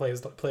poor. It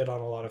played on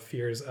a lot of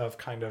fears of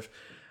kind of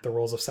the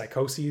roles of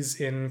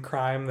psychoses in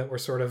crime that were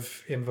sort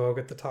of in vogue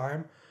at the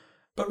time.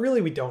 But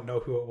really, we don't know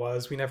who it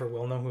was. We never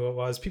will know who it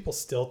was. People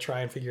still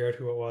try and figure out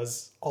who it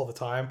was all the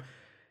time.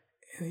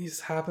 And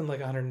these happened like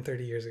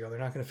 130 years ago. They're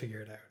not going to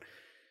figure it out.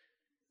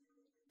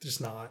 They're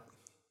just not.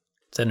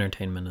 It's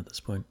entertainment at this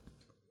point.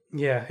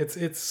 Yeah,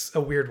 it's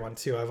a weird one,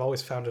 too. I've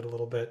always found it a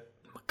little bit...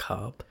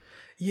 macabre?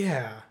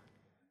 Yeah,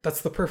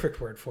 that's the perfect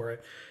word for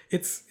it.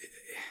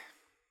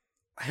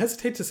 I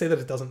hesitate to say that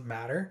it doesn't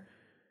matter,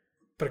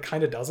 but it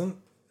kind of doesn't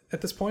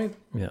at this point.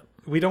 Yeah.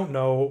 We don't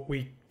know.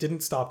 We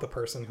didn't stop the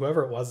person.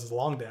 Whoever it was is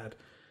long dead.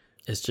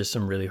 It's just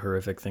some really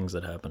horrific things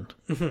that happened.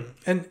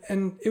 Mm-hmm.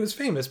 And it was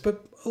famous,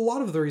 but a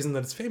lot of the reason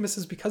that it's famous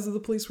is because of the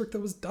police work that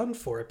was done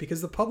for it,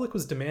 because the public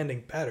was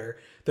demanding better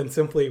than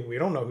simply, we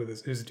don't know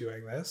who's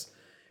doing this.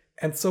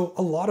 And so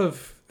a lot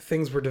of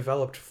things were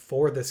developed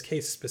for this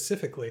case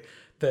specifically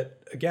that,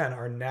 again,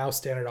 are now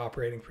standard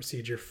operating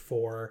procedure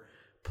for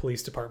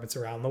police departments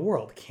around the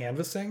world.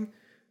 Canvassing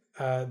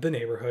the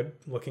neighborhood,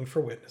 looking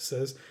for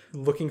witnesses,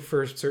 looking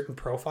for certain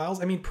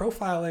profiles. I mean,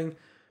 profiling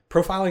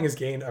has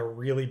gained a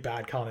really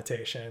bad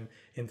connotation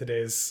in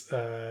today's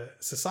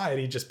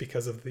society just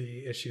because of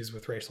the issues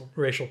with racial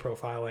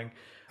profiling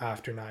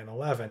after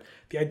 9/11.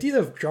 The idea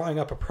of drawing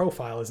up a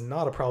profile is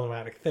not a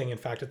problematic thing. In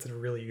fact, it's a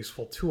really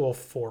useful tool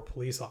for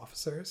police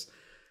officers.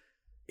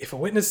 If a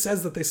witness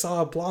says that they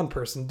saw a blonde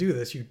person do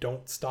this, you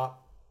don't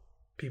stop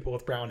people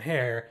with brown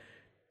hair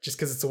just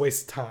because it's a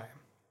waste of time.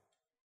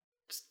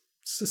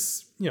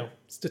 Just,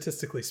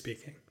 statistically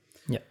speaking.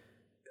 Yeah.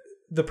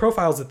 The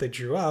profiles that they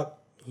drew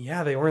up,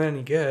 yeah, they weren't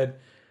any good.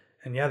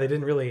 And yeah, they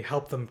didn't really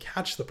help them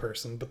catch the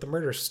person, but the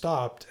murder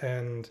stopped.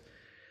 And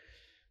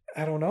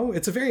I don't know,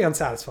 it's a very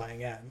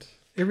unsatisfying end.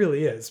 It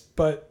really is.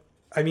 But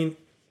I mean,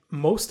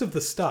 most of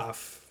the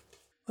stuff,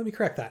 let me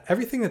correct that.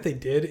 Everything that they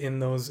did in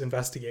those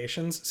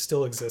investigations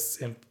still exists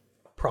in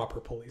proper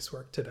police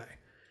work today.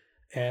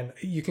 And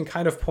you can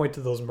kind of point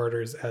to those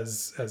murders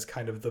as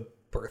kind of the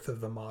birth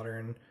of the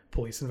modern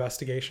police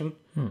investigation.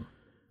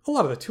 A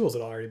lot of the tools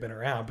had already been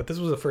around, but this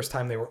was the first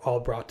time they were all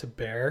brought to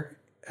bear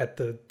at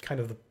the kind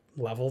of the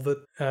level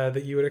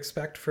that you would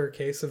expect for a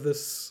case of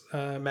this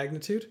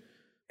magnitude.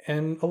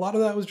 And a lot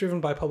of that was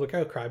driven by public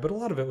outcry, but a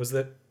lot of it was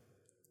that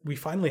we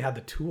finally had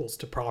the tools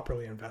to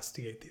properly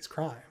investigate these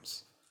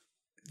crimes.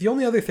 The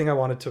only other thing I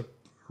wanted to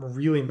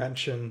really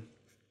mention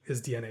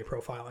is DNA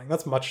profiling.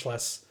 That's much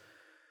less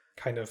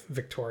kind of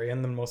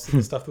Victorian than most of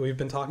the stuff that we've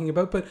been talking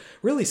about, but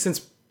really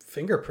since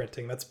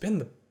fingerprinting, that's been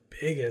the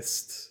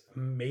biggest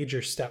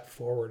major step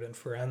forward in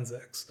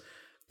forensics.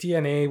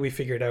 DNA, we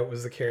figured out,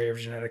 was the carrier of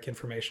genetic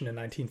information in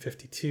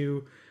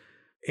 1952,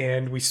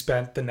 and we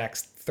spent the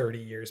next 30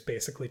 years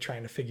basically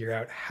trying to figure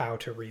out how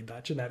to read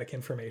that genetic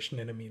information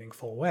in a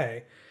meaningful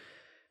way.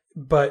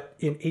 But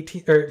I'm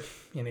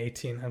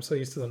so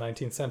used to the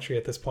 19th century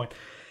at this point.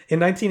 In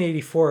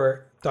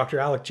 1984, Dr.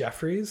 Alec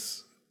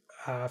Jeffreys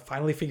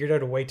finally figured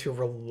out a way to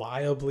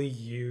reliably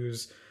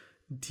use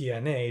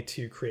DNA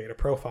to create a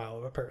profile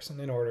of a person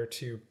in order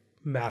to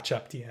match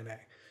up DNA.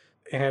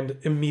 And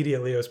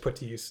immediately it was put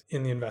to use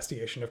in the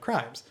investigation of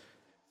crimes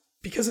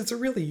because it's a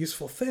really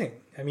useful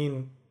thing. I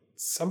mean,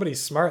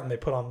 somebody's smart and they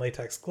put on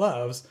latex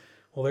gloves.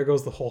 Well, there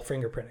goes the whole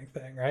fingerprinting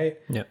thing, right?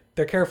 Yeah.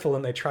 They're careful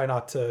and they try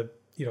not to,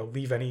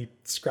 leave any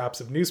scraps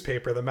of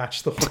newspaper that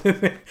match the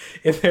one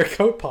in their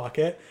coat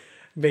pocket.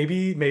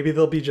 Maybe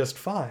they'll be just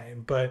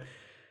fine. But,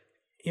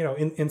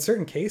 in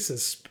certain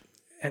cases,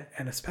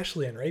 and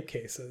especially in rape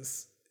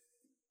cases,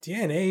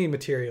 DNA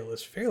material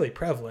is fairly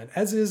prevalent,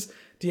 as is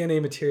DNA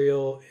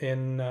material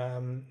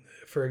in,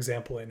 for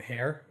example, in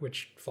hair,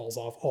 which falls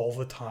off all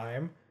the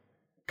time,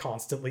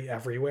 constantly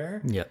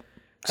everywhere. Yeah.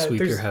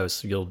 Sweep your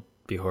house, you'll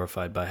be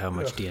horrified by how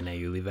much DNA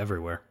you leave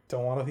everywhere.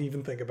 Don't want to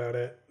even think about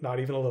it.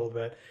 Not even a little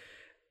bit.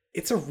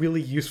 It's a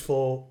really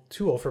useful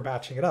tool for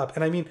batching it up.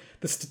 And I mean,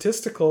 the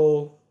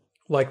statistical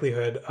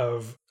likelihood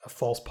of a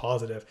false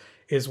positive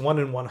is 1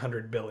 in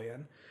 100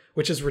 billion,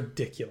 which is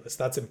ridiculous.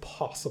 That's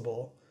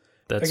impossible.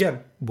 That's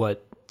again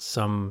what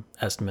some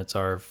estimates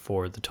are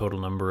for the total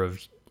number of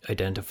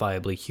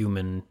identifiably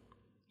human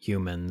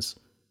humans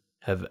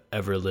have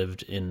ever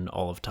lived in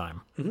all of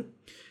time. Mm-hmm.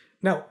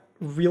 Now,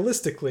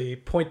 realistically,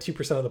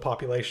 0.2% of the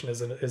population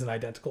is an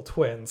identical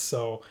twin,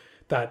 so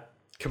that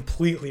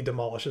completely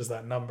demolishes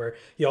that number.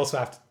 You also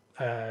have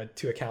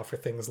to account for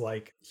things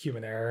like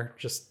human error,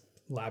 just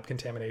lab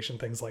contamination,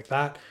 things like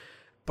that.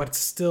 But it's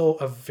still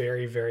a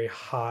very, very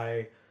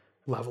high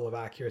level of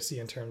accuracy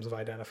in terms of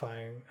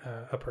identifying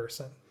a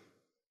person.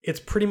 It's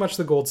pretty much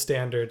the gold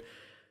standard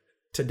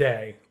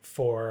today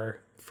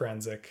for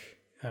forensic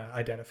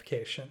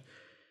identification.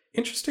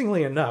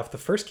 Interestingly enough, the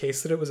first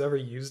case that it was ever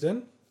used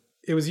in,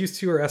 it was used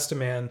to arrest a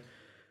man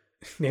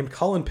named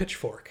Colin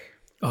Pitchfork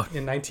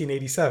in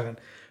 1987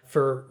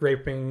 for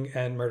raping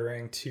and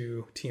murdering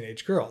 2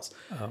 teenage girls.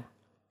 Oh.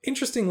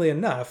 Interestingly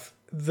enough,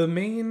 the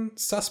main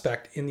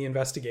suspect in the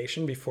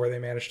investigation before they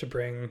managed to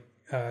bring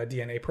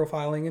DNA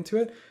profiling into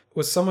it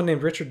was someone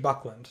named Richard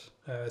Buckland,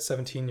 a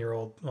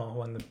 17-year-old,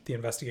 when the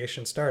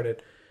investigation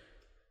started,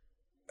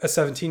 a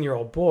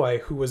 17-year-old boy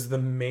who was the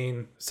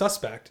main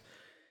suspect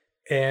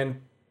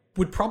and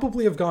would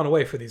probably have gone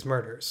away for these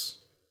murders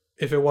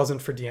if it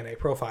wasn't for DNA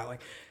profiling.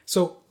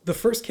 So the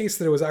first case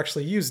that it was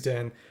actually used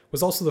in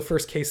was also the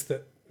first case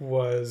that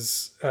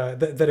was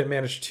that it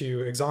managed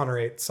to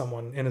exonerate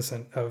someone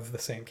innocent of the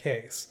same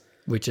case.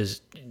 Which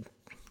is,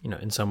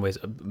 in some ways,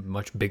 a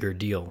much bigger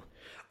deal.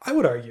 I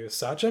would argue as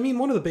such. I mean,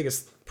 one of the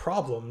biggest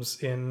problems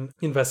in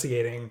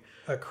investigating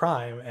a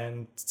crime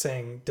and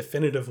saying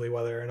definitively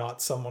whether or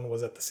not someone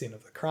was at the scene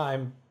of the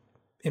crime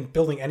in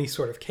building any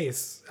sort of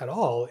case at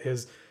all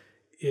is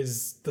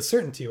the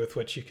certainty with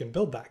which you can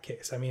build that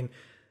case. I mean,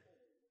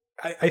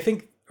 I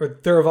think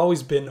there have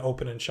always been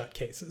open and shut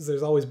cases.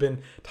 There's always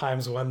been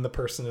times when the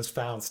person is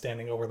found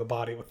standing over the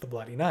body with the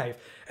bloody knife.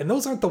 And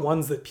those aren't the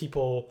ones that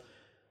people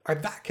are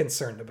that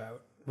concerned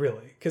about,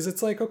 really. Because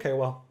it's like, okay,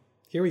 well,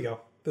 here we go.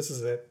 This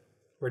is it.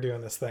 We're doing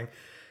this thing.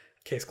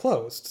 Case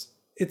closed.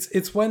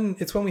 It's when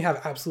we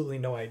have absolutely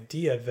no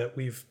idea that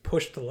we've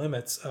pushed the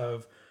limits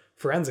of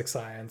forensic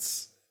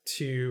science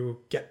to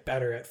get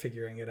better at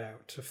figuring it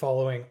out, to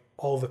following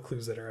all the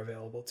clues that are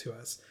available to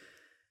us.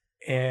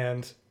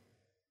 And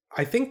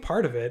I think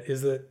part of it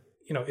is that,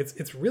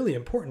 it's really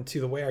important to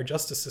the way our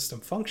justice system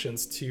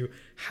functions to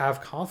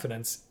have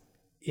confidence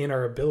in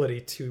our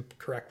ability to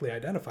correctly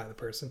identify the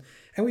person.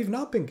 And we've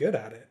not been good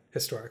at it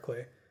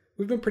historically.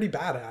 We've been pretty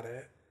bad at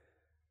it.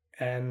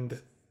 And,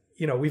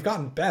 we've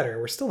gotten better.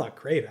 We're still not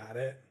great at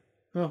it.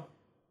 Well,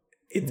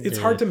 it's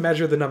hard to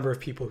measure the number of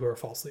people who are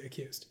falsely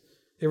accused.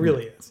 It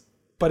really is.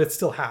 But it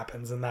still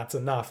happens, and that's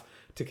enough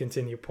to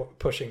continue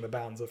pushing the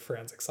bounds of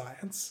forensic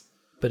science.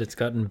 But it's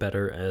gotten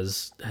better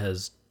as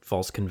has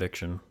false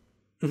conviction.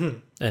 Mm-hmm.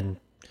 And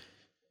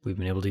we've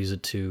been able to use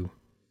it to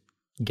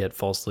get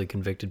falsely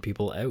convicted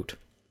people out.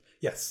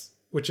 Yes,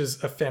 which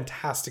is a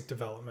fantastic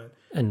development.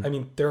 And I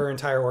mean, there are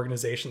entire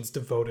organizations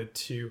devoted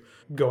to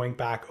going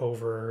back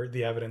over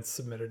the evidence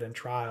submitted in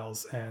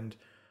trials and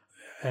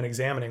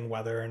examining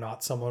whether or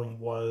not someone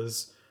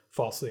was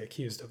falsely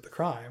accused of the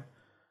crime,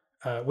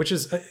 which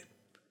is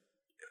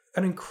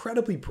an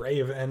incredibly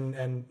brave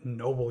and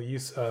noble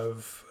use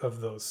of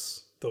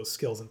those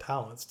skills and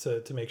talents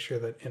to make sure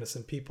that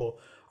innocent people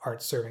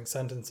aren't serving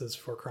sentences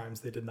for crimes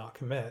they did not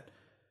commit.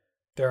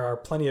 There are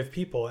plenty of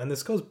people, and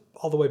this goes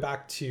all the way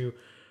back to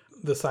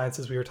the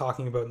sciences we were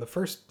talking about in the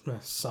first the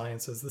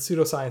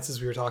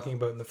pseudosciences we were talking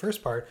about in the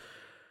first part.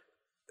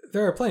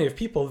 There are plenty of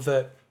people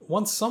that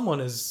once someone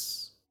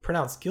is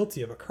pronounced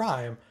guilty of a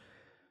crime,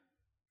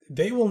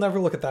 they will never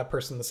look at that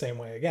person the same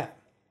way again.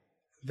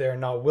 They're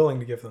not willing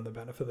to give them the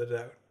benefit of the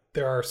doubt.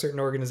 There are certain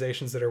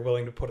organizations that are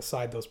willing to put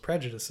aside those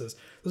prejudices,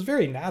 those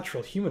very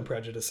natural human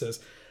prejudices,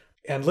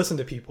 and listen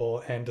to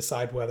people and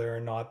decide whether or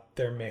not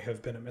there may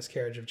have been a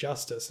miscarriage of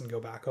justice and go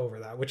back over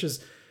that, which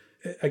is,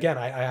 again,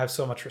 I have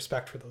so much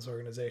respect for those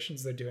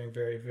organizations. They're doing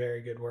very,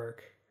 very good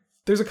work.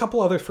 There's a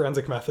couple other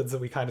forensic methods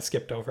that we kind of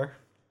skipped over.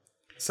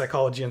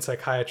 Psychology and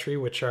psychiatry,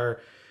 which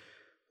are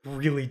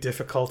really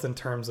difficult in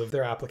terms of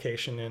their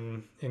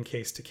application in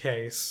case to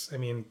case. I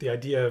mean, the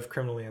idea of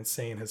criminally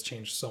insane has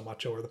changed so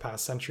much over the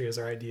past century as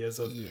our ideas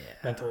of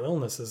mental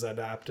illness has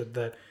adapted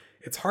that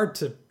it's hard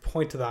to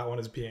point to that one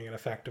as being an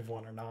effective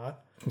one or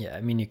not. Yeah,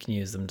 I mean, you can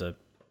use them to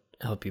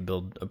help you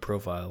build a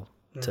profile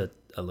to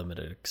a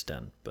limited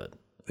extent, but...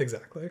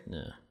 Exactly.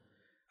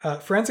 Yeah.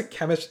 Forensic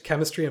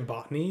chemistry and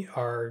botany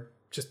are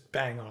just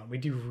bang on. We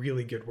do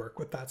really good work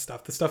with that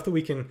stuff. The stuff that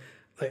we can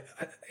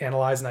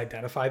analyze and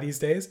identify these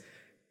days,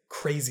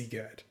 crazy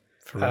good.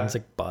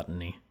 Forensic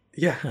botany.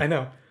 Yeah, I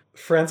know.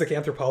 Forensic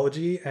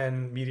anthropology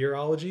and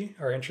meteorology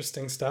are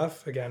interesting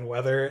stuff. Again,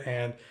 weather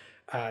and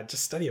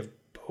just study of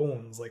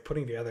bones, like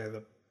putting together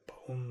the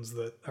bones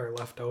that are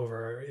left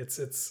over.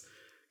 It's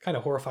kind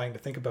of horrifying to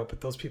think about,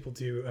 but those people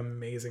do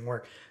amazing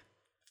work.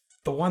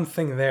 The one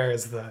thing there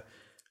is the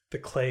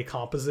clay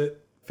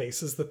composite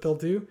faces that they'll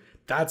do.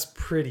 That's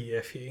pretty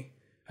iffy.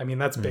 I mean,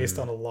 that's based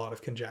on a lot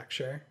of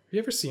conjecture. Have you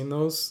ever seen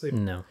those?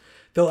 No.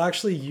 They'll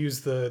actually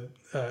use a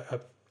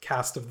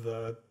cast of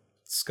the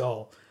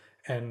skull,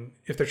 and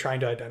if they're trying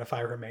to identify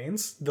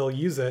remains, they'll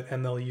use it,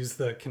 and they'll use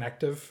the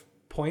connective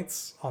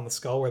points on the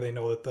skull where they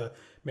know that the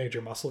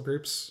major muscle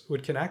groups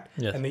would connect,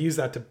 and they use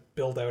that to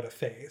build out a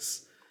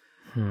face.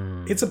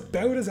 It's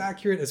about as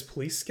accurate as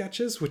police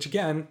sketches, which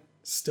again,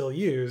 still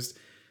used.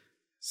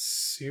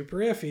 Super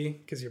iffy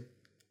because you're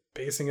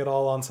basing it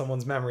all on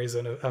someone's memories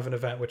of an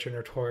event which are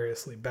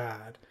notoriously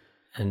bad.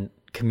 And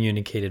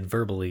communicated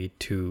verbally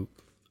to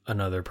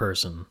another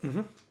person.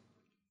 Mm-hmm.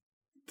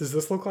 Does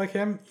this look like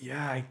him?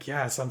 Yeah, I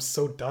guess. I'm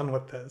so done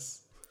with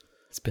this.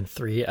 It's been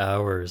 3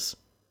 hours.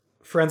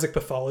 Forensic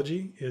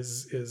pathology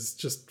is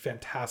just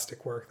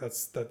fantastic work.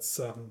 That's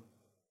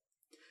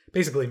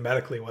basically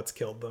medically what's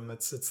killed them.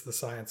 It's the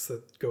science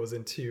that goes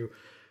into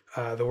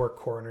the work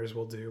coroners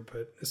will do,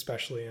 but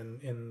especially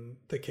in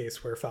the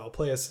case where foul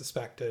play is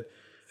suspected,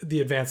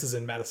 the advances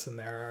in medicine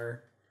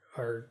there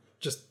are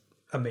just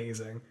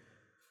amazing.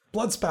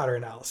 Blood spatter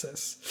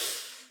analysis.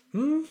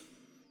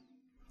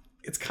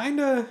 It's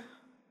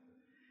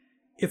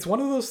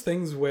one of those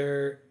things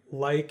where,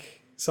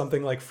 like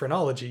something like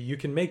phrenology, you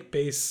can make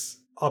base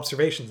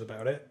observations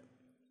about it,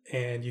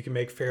 and you can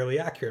make fairly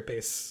accurate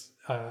base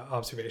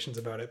observations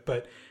about it,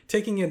 but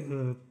taking it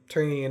and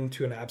turning it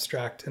into an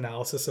abstract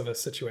analysis of a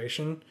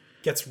situation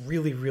gets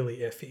really, really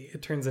iffy.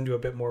 It turns into a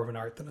bit more of an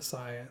art than a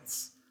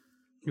science.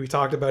 We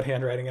talked about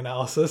handwriting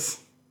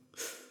analysis.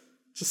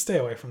 Just stay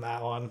away from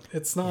that one.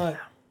 It's not... Yeah.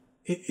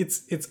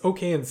 It's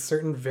okay in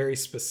certain very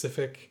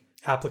specific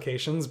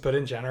applications, but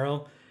in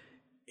general,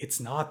 it's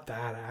not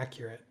that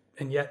accurate.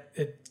 And yet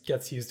it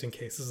gets used in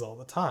cases all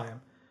the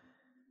time.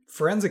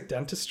 Forensic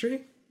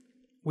dentistry,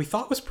 we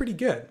thought was pretty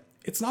good.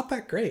 It's not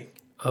that great.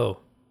 Oh,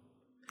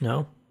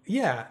 no?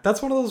 Yeah,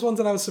 that's one of those ones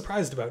that I was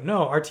surprised about.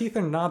 No, our teeth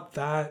are not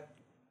that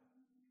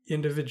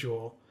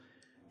individual.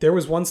 There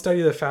was one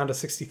study that found a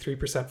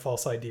 63%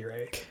 false ID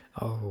rate.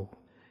 Oh.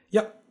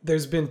 Yep.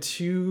 There's been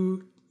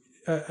two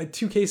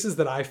cases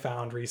that I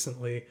found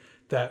recently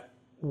that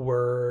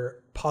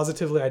were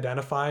positively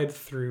identified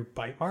through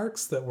bite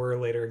marks that were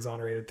later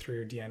exonerated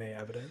through DNA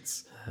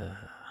evidence.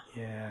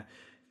 Yeah.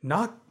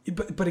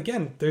 But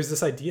again, there's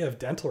this idea of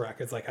dental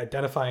records, like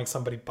identifying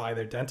somebody by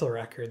their dental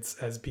records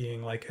as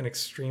being like an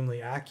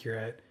extremely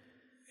accurate,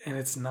 and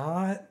it's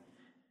not.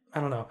 I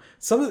don't know.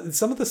 Some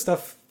of the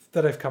stuff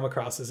that I've come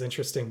across is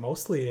interesting,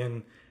 mostly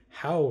in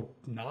how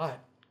not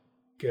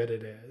good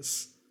it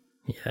is.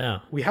 Yeah.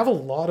 We have a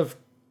lot of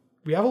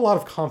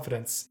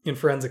confidence in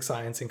forensic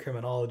science and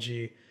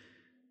criminology,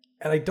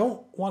 and I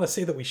don't want to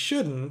say that we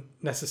shouldn't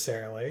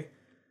necessarily,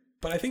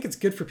 but I think it's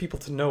good for people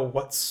to know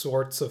what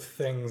sorts of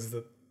things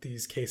that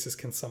these cases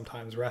can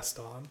sometimes rest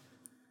on.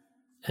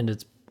 And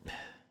it's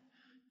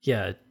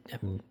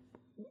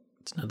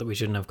not that we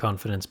shouldn't have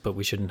confidence, but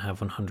we shouldn't have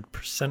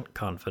 100%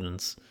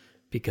 confidence,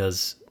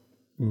 because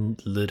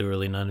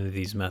literally none of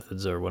these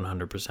methods are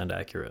 100%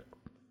 accurate.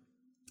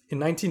 In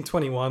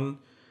 1921,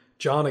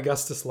 John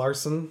Augustus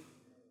Larson,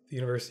 the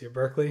University of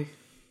Berkeley,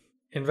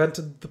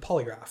 invented the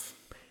polygraph.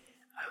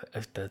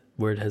 That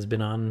word has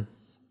been on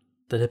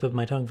the tip of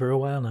my tongue for a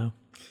while now.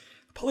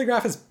 The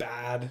polygraph is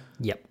bad.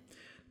 Yep.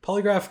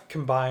 Polygraph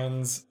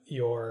combines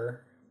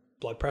your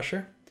blood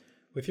pressure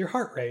with your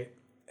heart rate.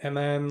 And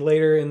then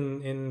later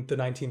in the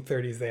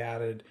 1930s, they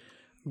added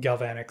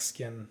galvanic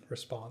skin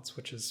response,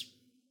 which is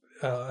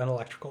an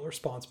electrical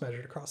response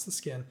measured across the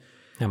skin.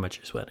 How much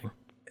you're sweating.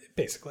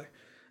 Basically.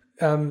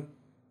 And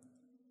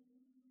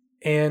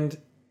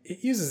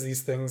it uses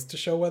these things to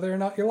show whether or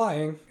not you're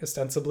lying,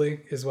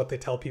 ostensibly, is what they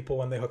tell people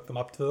when they hook them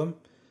up to them,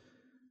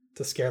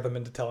 to scare them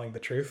into telling the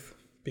truth.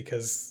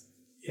 Because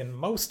in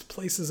most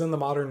places in the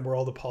modern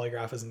world, a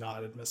polygraph is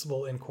not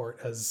admissible in court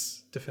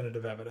as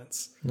definitive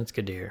evidence. That's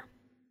good to hear.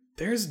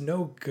 There's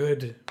no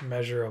good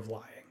measure of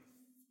lying.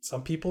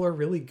 Some people are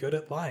really good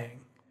at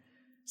lying.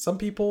 Some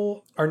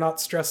people are not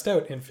stressed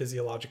out in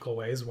physiological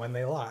ways when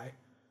they lie,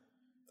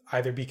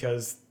 either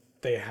because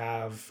they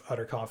have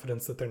utter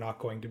confidence that they're not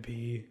going to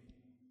be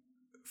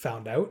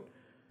found out,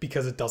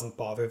 because it doesn't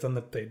bother them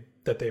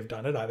that they've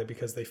done it, either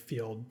because they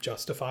feel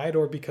justified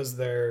or because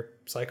they're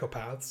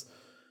psychopaths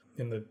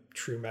in the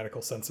true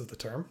medical sense of the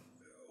term.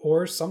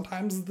 Or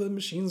sometimes the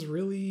machines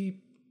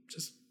really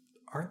just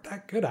aren't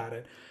that good at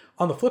it.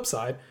 On the flip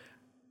side,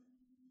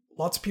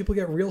 lots of people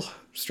get real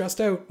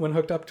stressed out when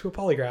hooked up to a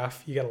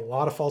polygraph. You get a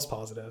lot of false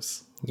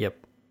positives.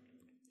 Yep.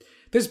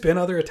 There's been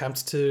other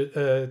attempts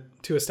to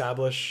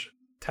establish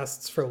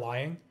tests for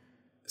lying,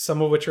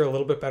 some of which are a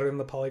little bit better than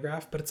the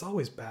polygraph, but it's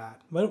always bad.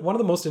 One of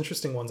the most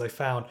interesting ones I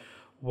found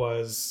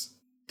was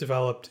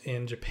developed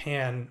in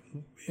Japan,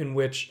 in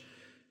which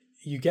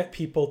you get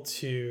people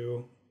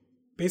to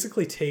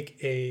basically take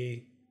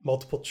a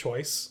multiple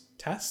choice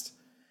test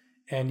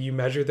and you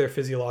measure their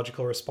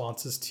physiological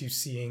responses to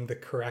seeing the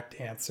correct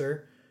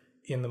answer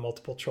in the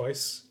multiple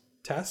choice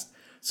test.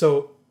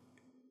 So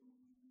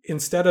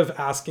instead of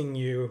asking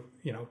you,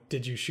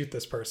 did you shoot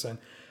this person?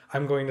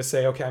 I'm going to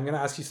say, okay, I'm going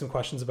to ask you some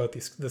questions about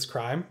this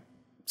crime.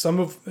 Some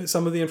of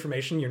the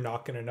information you're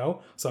not going to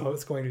know. Some of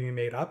it's going to be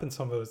made up and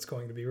some of it's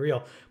going to be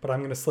real. But I'm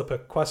going to slip a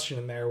question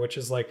in there, which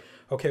is like,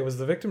 okay, was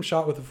the victim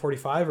shot with a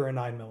 45 or a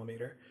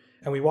 9mm?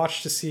 And we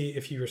watch to see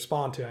if you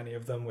respond to any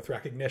of them with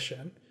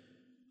recognition.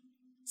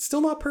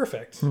 Still not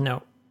perfect.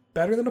 No.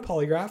 Better than a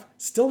polygraph.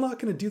 Still not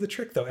going to do the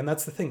trick, though. And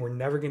that's the thing. We're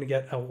never going to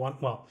get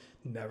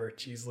never.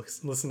 Geez,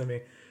 listen to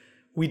me.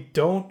 We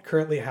don't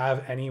currently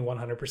have any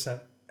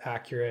 100%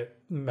 accurate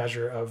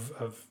measure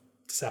of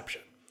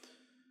deception.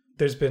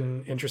 There's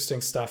been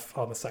interesting stuff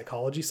on the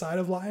psychology side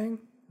of lying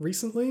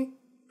recently,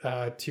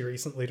 too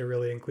recently to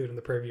really include in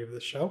the purview of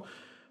this show.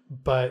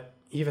 But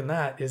even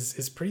that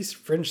is pretty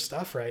fringe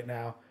stuff right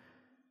now.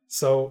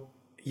 So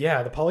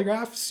yeah, the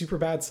polygraph, super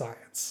bad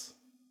science.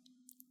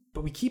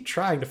 But we keep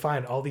trying to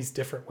find all these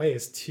different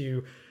ways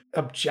to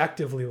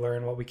objectively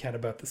learn what we can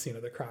about the scene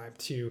of the crime,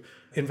 to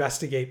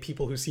investigate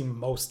people who seem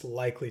most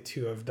likely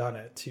to have done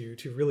it,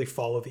 to really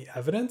follow the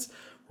evidence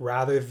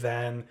rather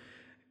than,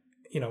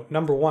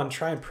 number one,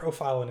 try and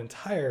profile an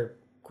entire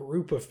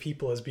group of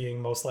people as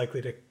being most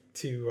likely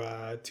to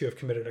have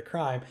committed a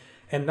crime,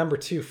 and number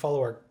two,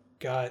 follow our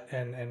gut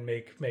and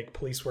make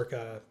police work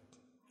an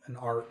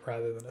art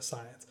rather than a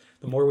science.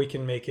 The more we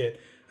can make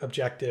it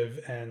objective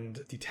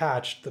and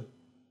detached, the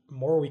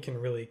more we can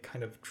really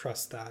kind of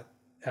trust that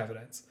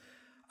evidence.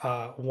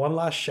 One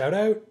last shout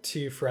out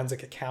to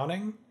forensic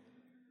accounting.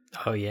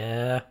 Oh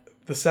yeah,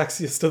 the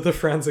sexiest of the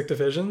forensic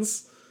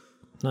divisions.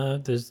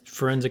 There's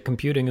forensic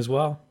computing as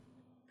well.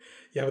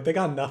 Yeah, but they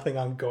got nothing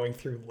on going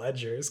through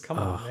ledgers. Come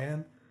on,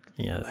 man.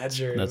 Yeah,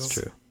 ledgers. That's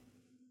true.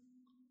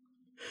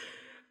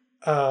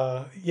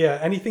 Yeah,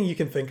 anything you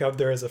can think of,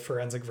 there is a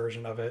forensic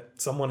version of it.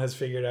 Someone has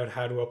figured out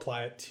how to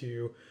apply it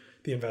to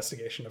the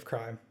investigation of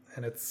crime,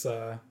 and it's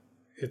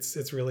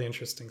really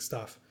interesting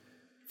stuff.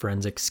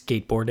 Forensic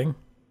skateboarding.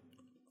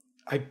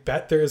 I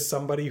bet there is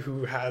somebody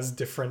who has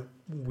different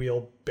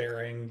wheel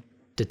bearing.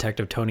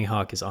 Detective Tony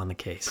Hawk is on the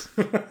case.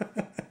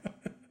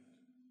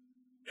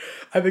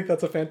 I think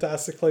that's a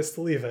fantastic place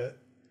to leave it.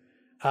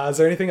 Is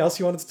there anything else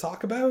you wanted to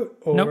talk about?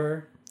 Or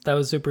Nope. That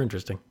was super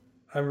interesting.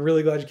 I'm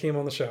really glad you came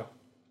on the show.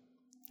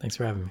 Thanks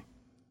for having me.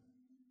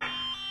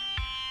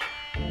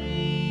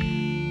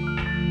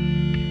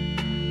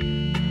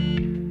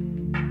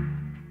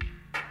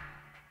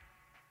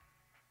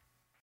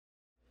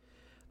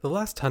 The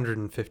last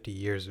 150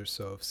 years or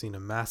so have seen a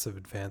massive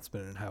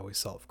advancement in how we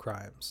solve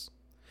crimes.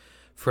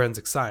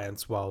 Forensic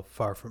science, while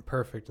far from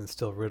perfect and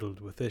still riddled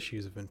with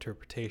issues of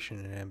interpretation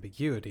and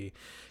ambiguity,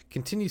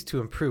 continues to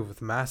improve with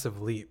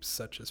massive leaps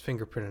such as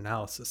fingerprint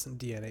analysis and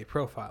DNA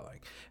profiling,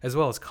 as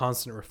well as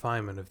constant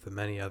refinement of the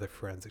many other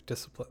forensic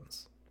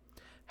disciplines.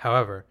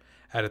 However,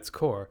 at its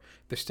core,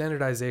 the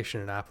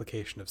standardization and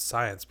application of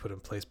science put in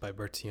place by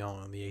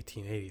Bertillon in the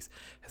 1880s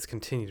has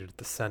continued at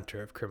the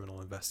center of criminal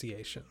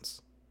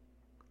investigations.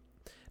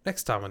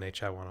 Next time on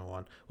HI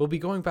 101, we'll be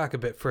going back a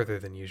bit further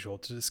than usual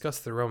to discuss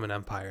the Roman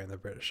Empire and the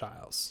British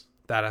Isles.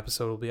 That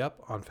episode will be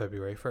up on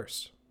February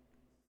 1st.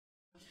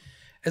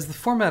 As the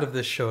format of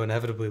this show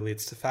inevitably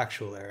leads to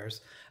factual errors,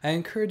 I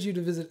encourage you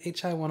to visit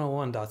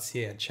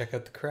hi101.ca and check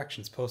out the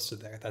corrections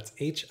posted there. That's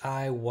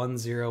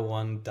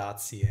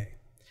hi101.ca.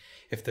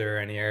 If there are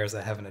any errors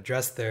I haven't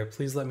addressed there,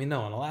 please let me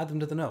know and I'll add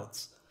them to the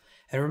notes.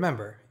 And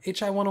remember,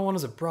 HI 101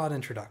 is a broad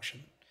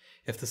introduction.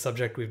 If the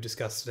subject we've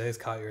discussed today has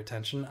caught your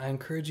attention, I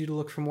encourage you to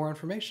look for more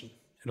information.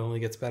 It only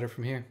gets better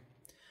from here.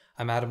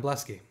 I'm Adam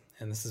Blesky,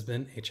 and this has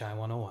been HI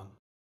 101.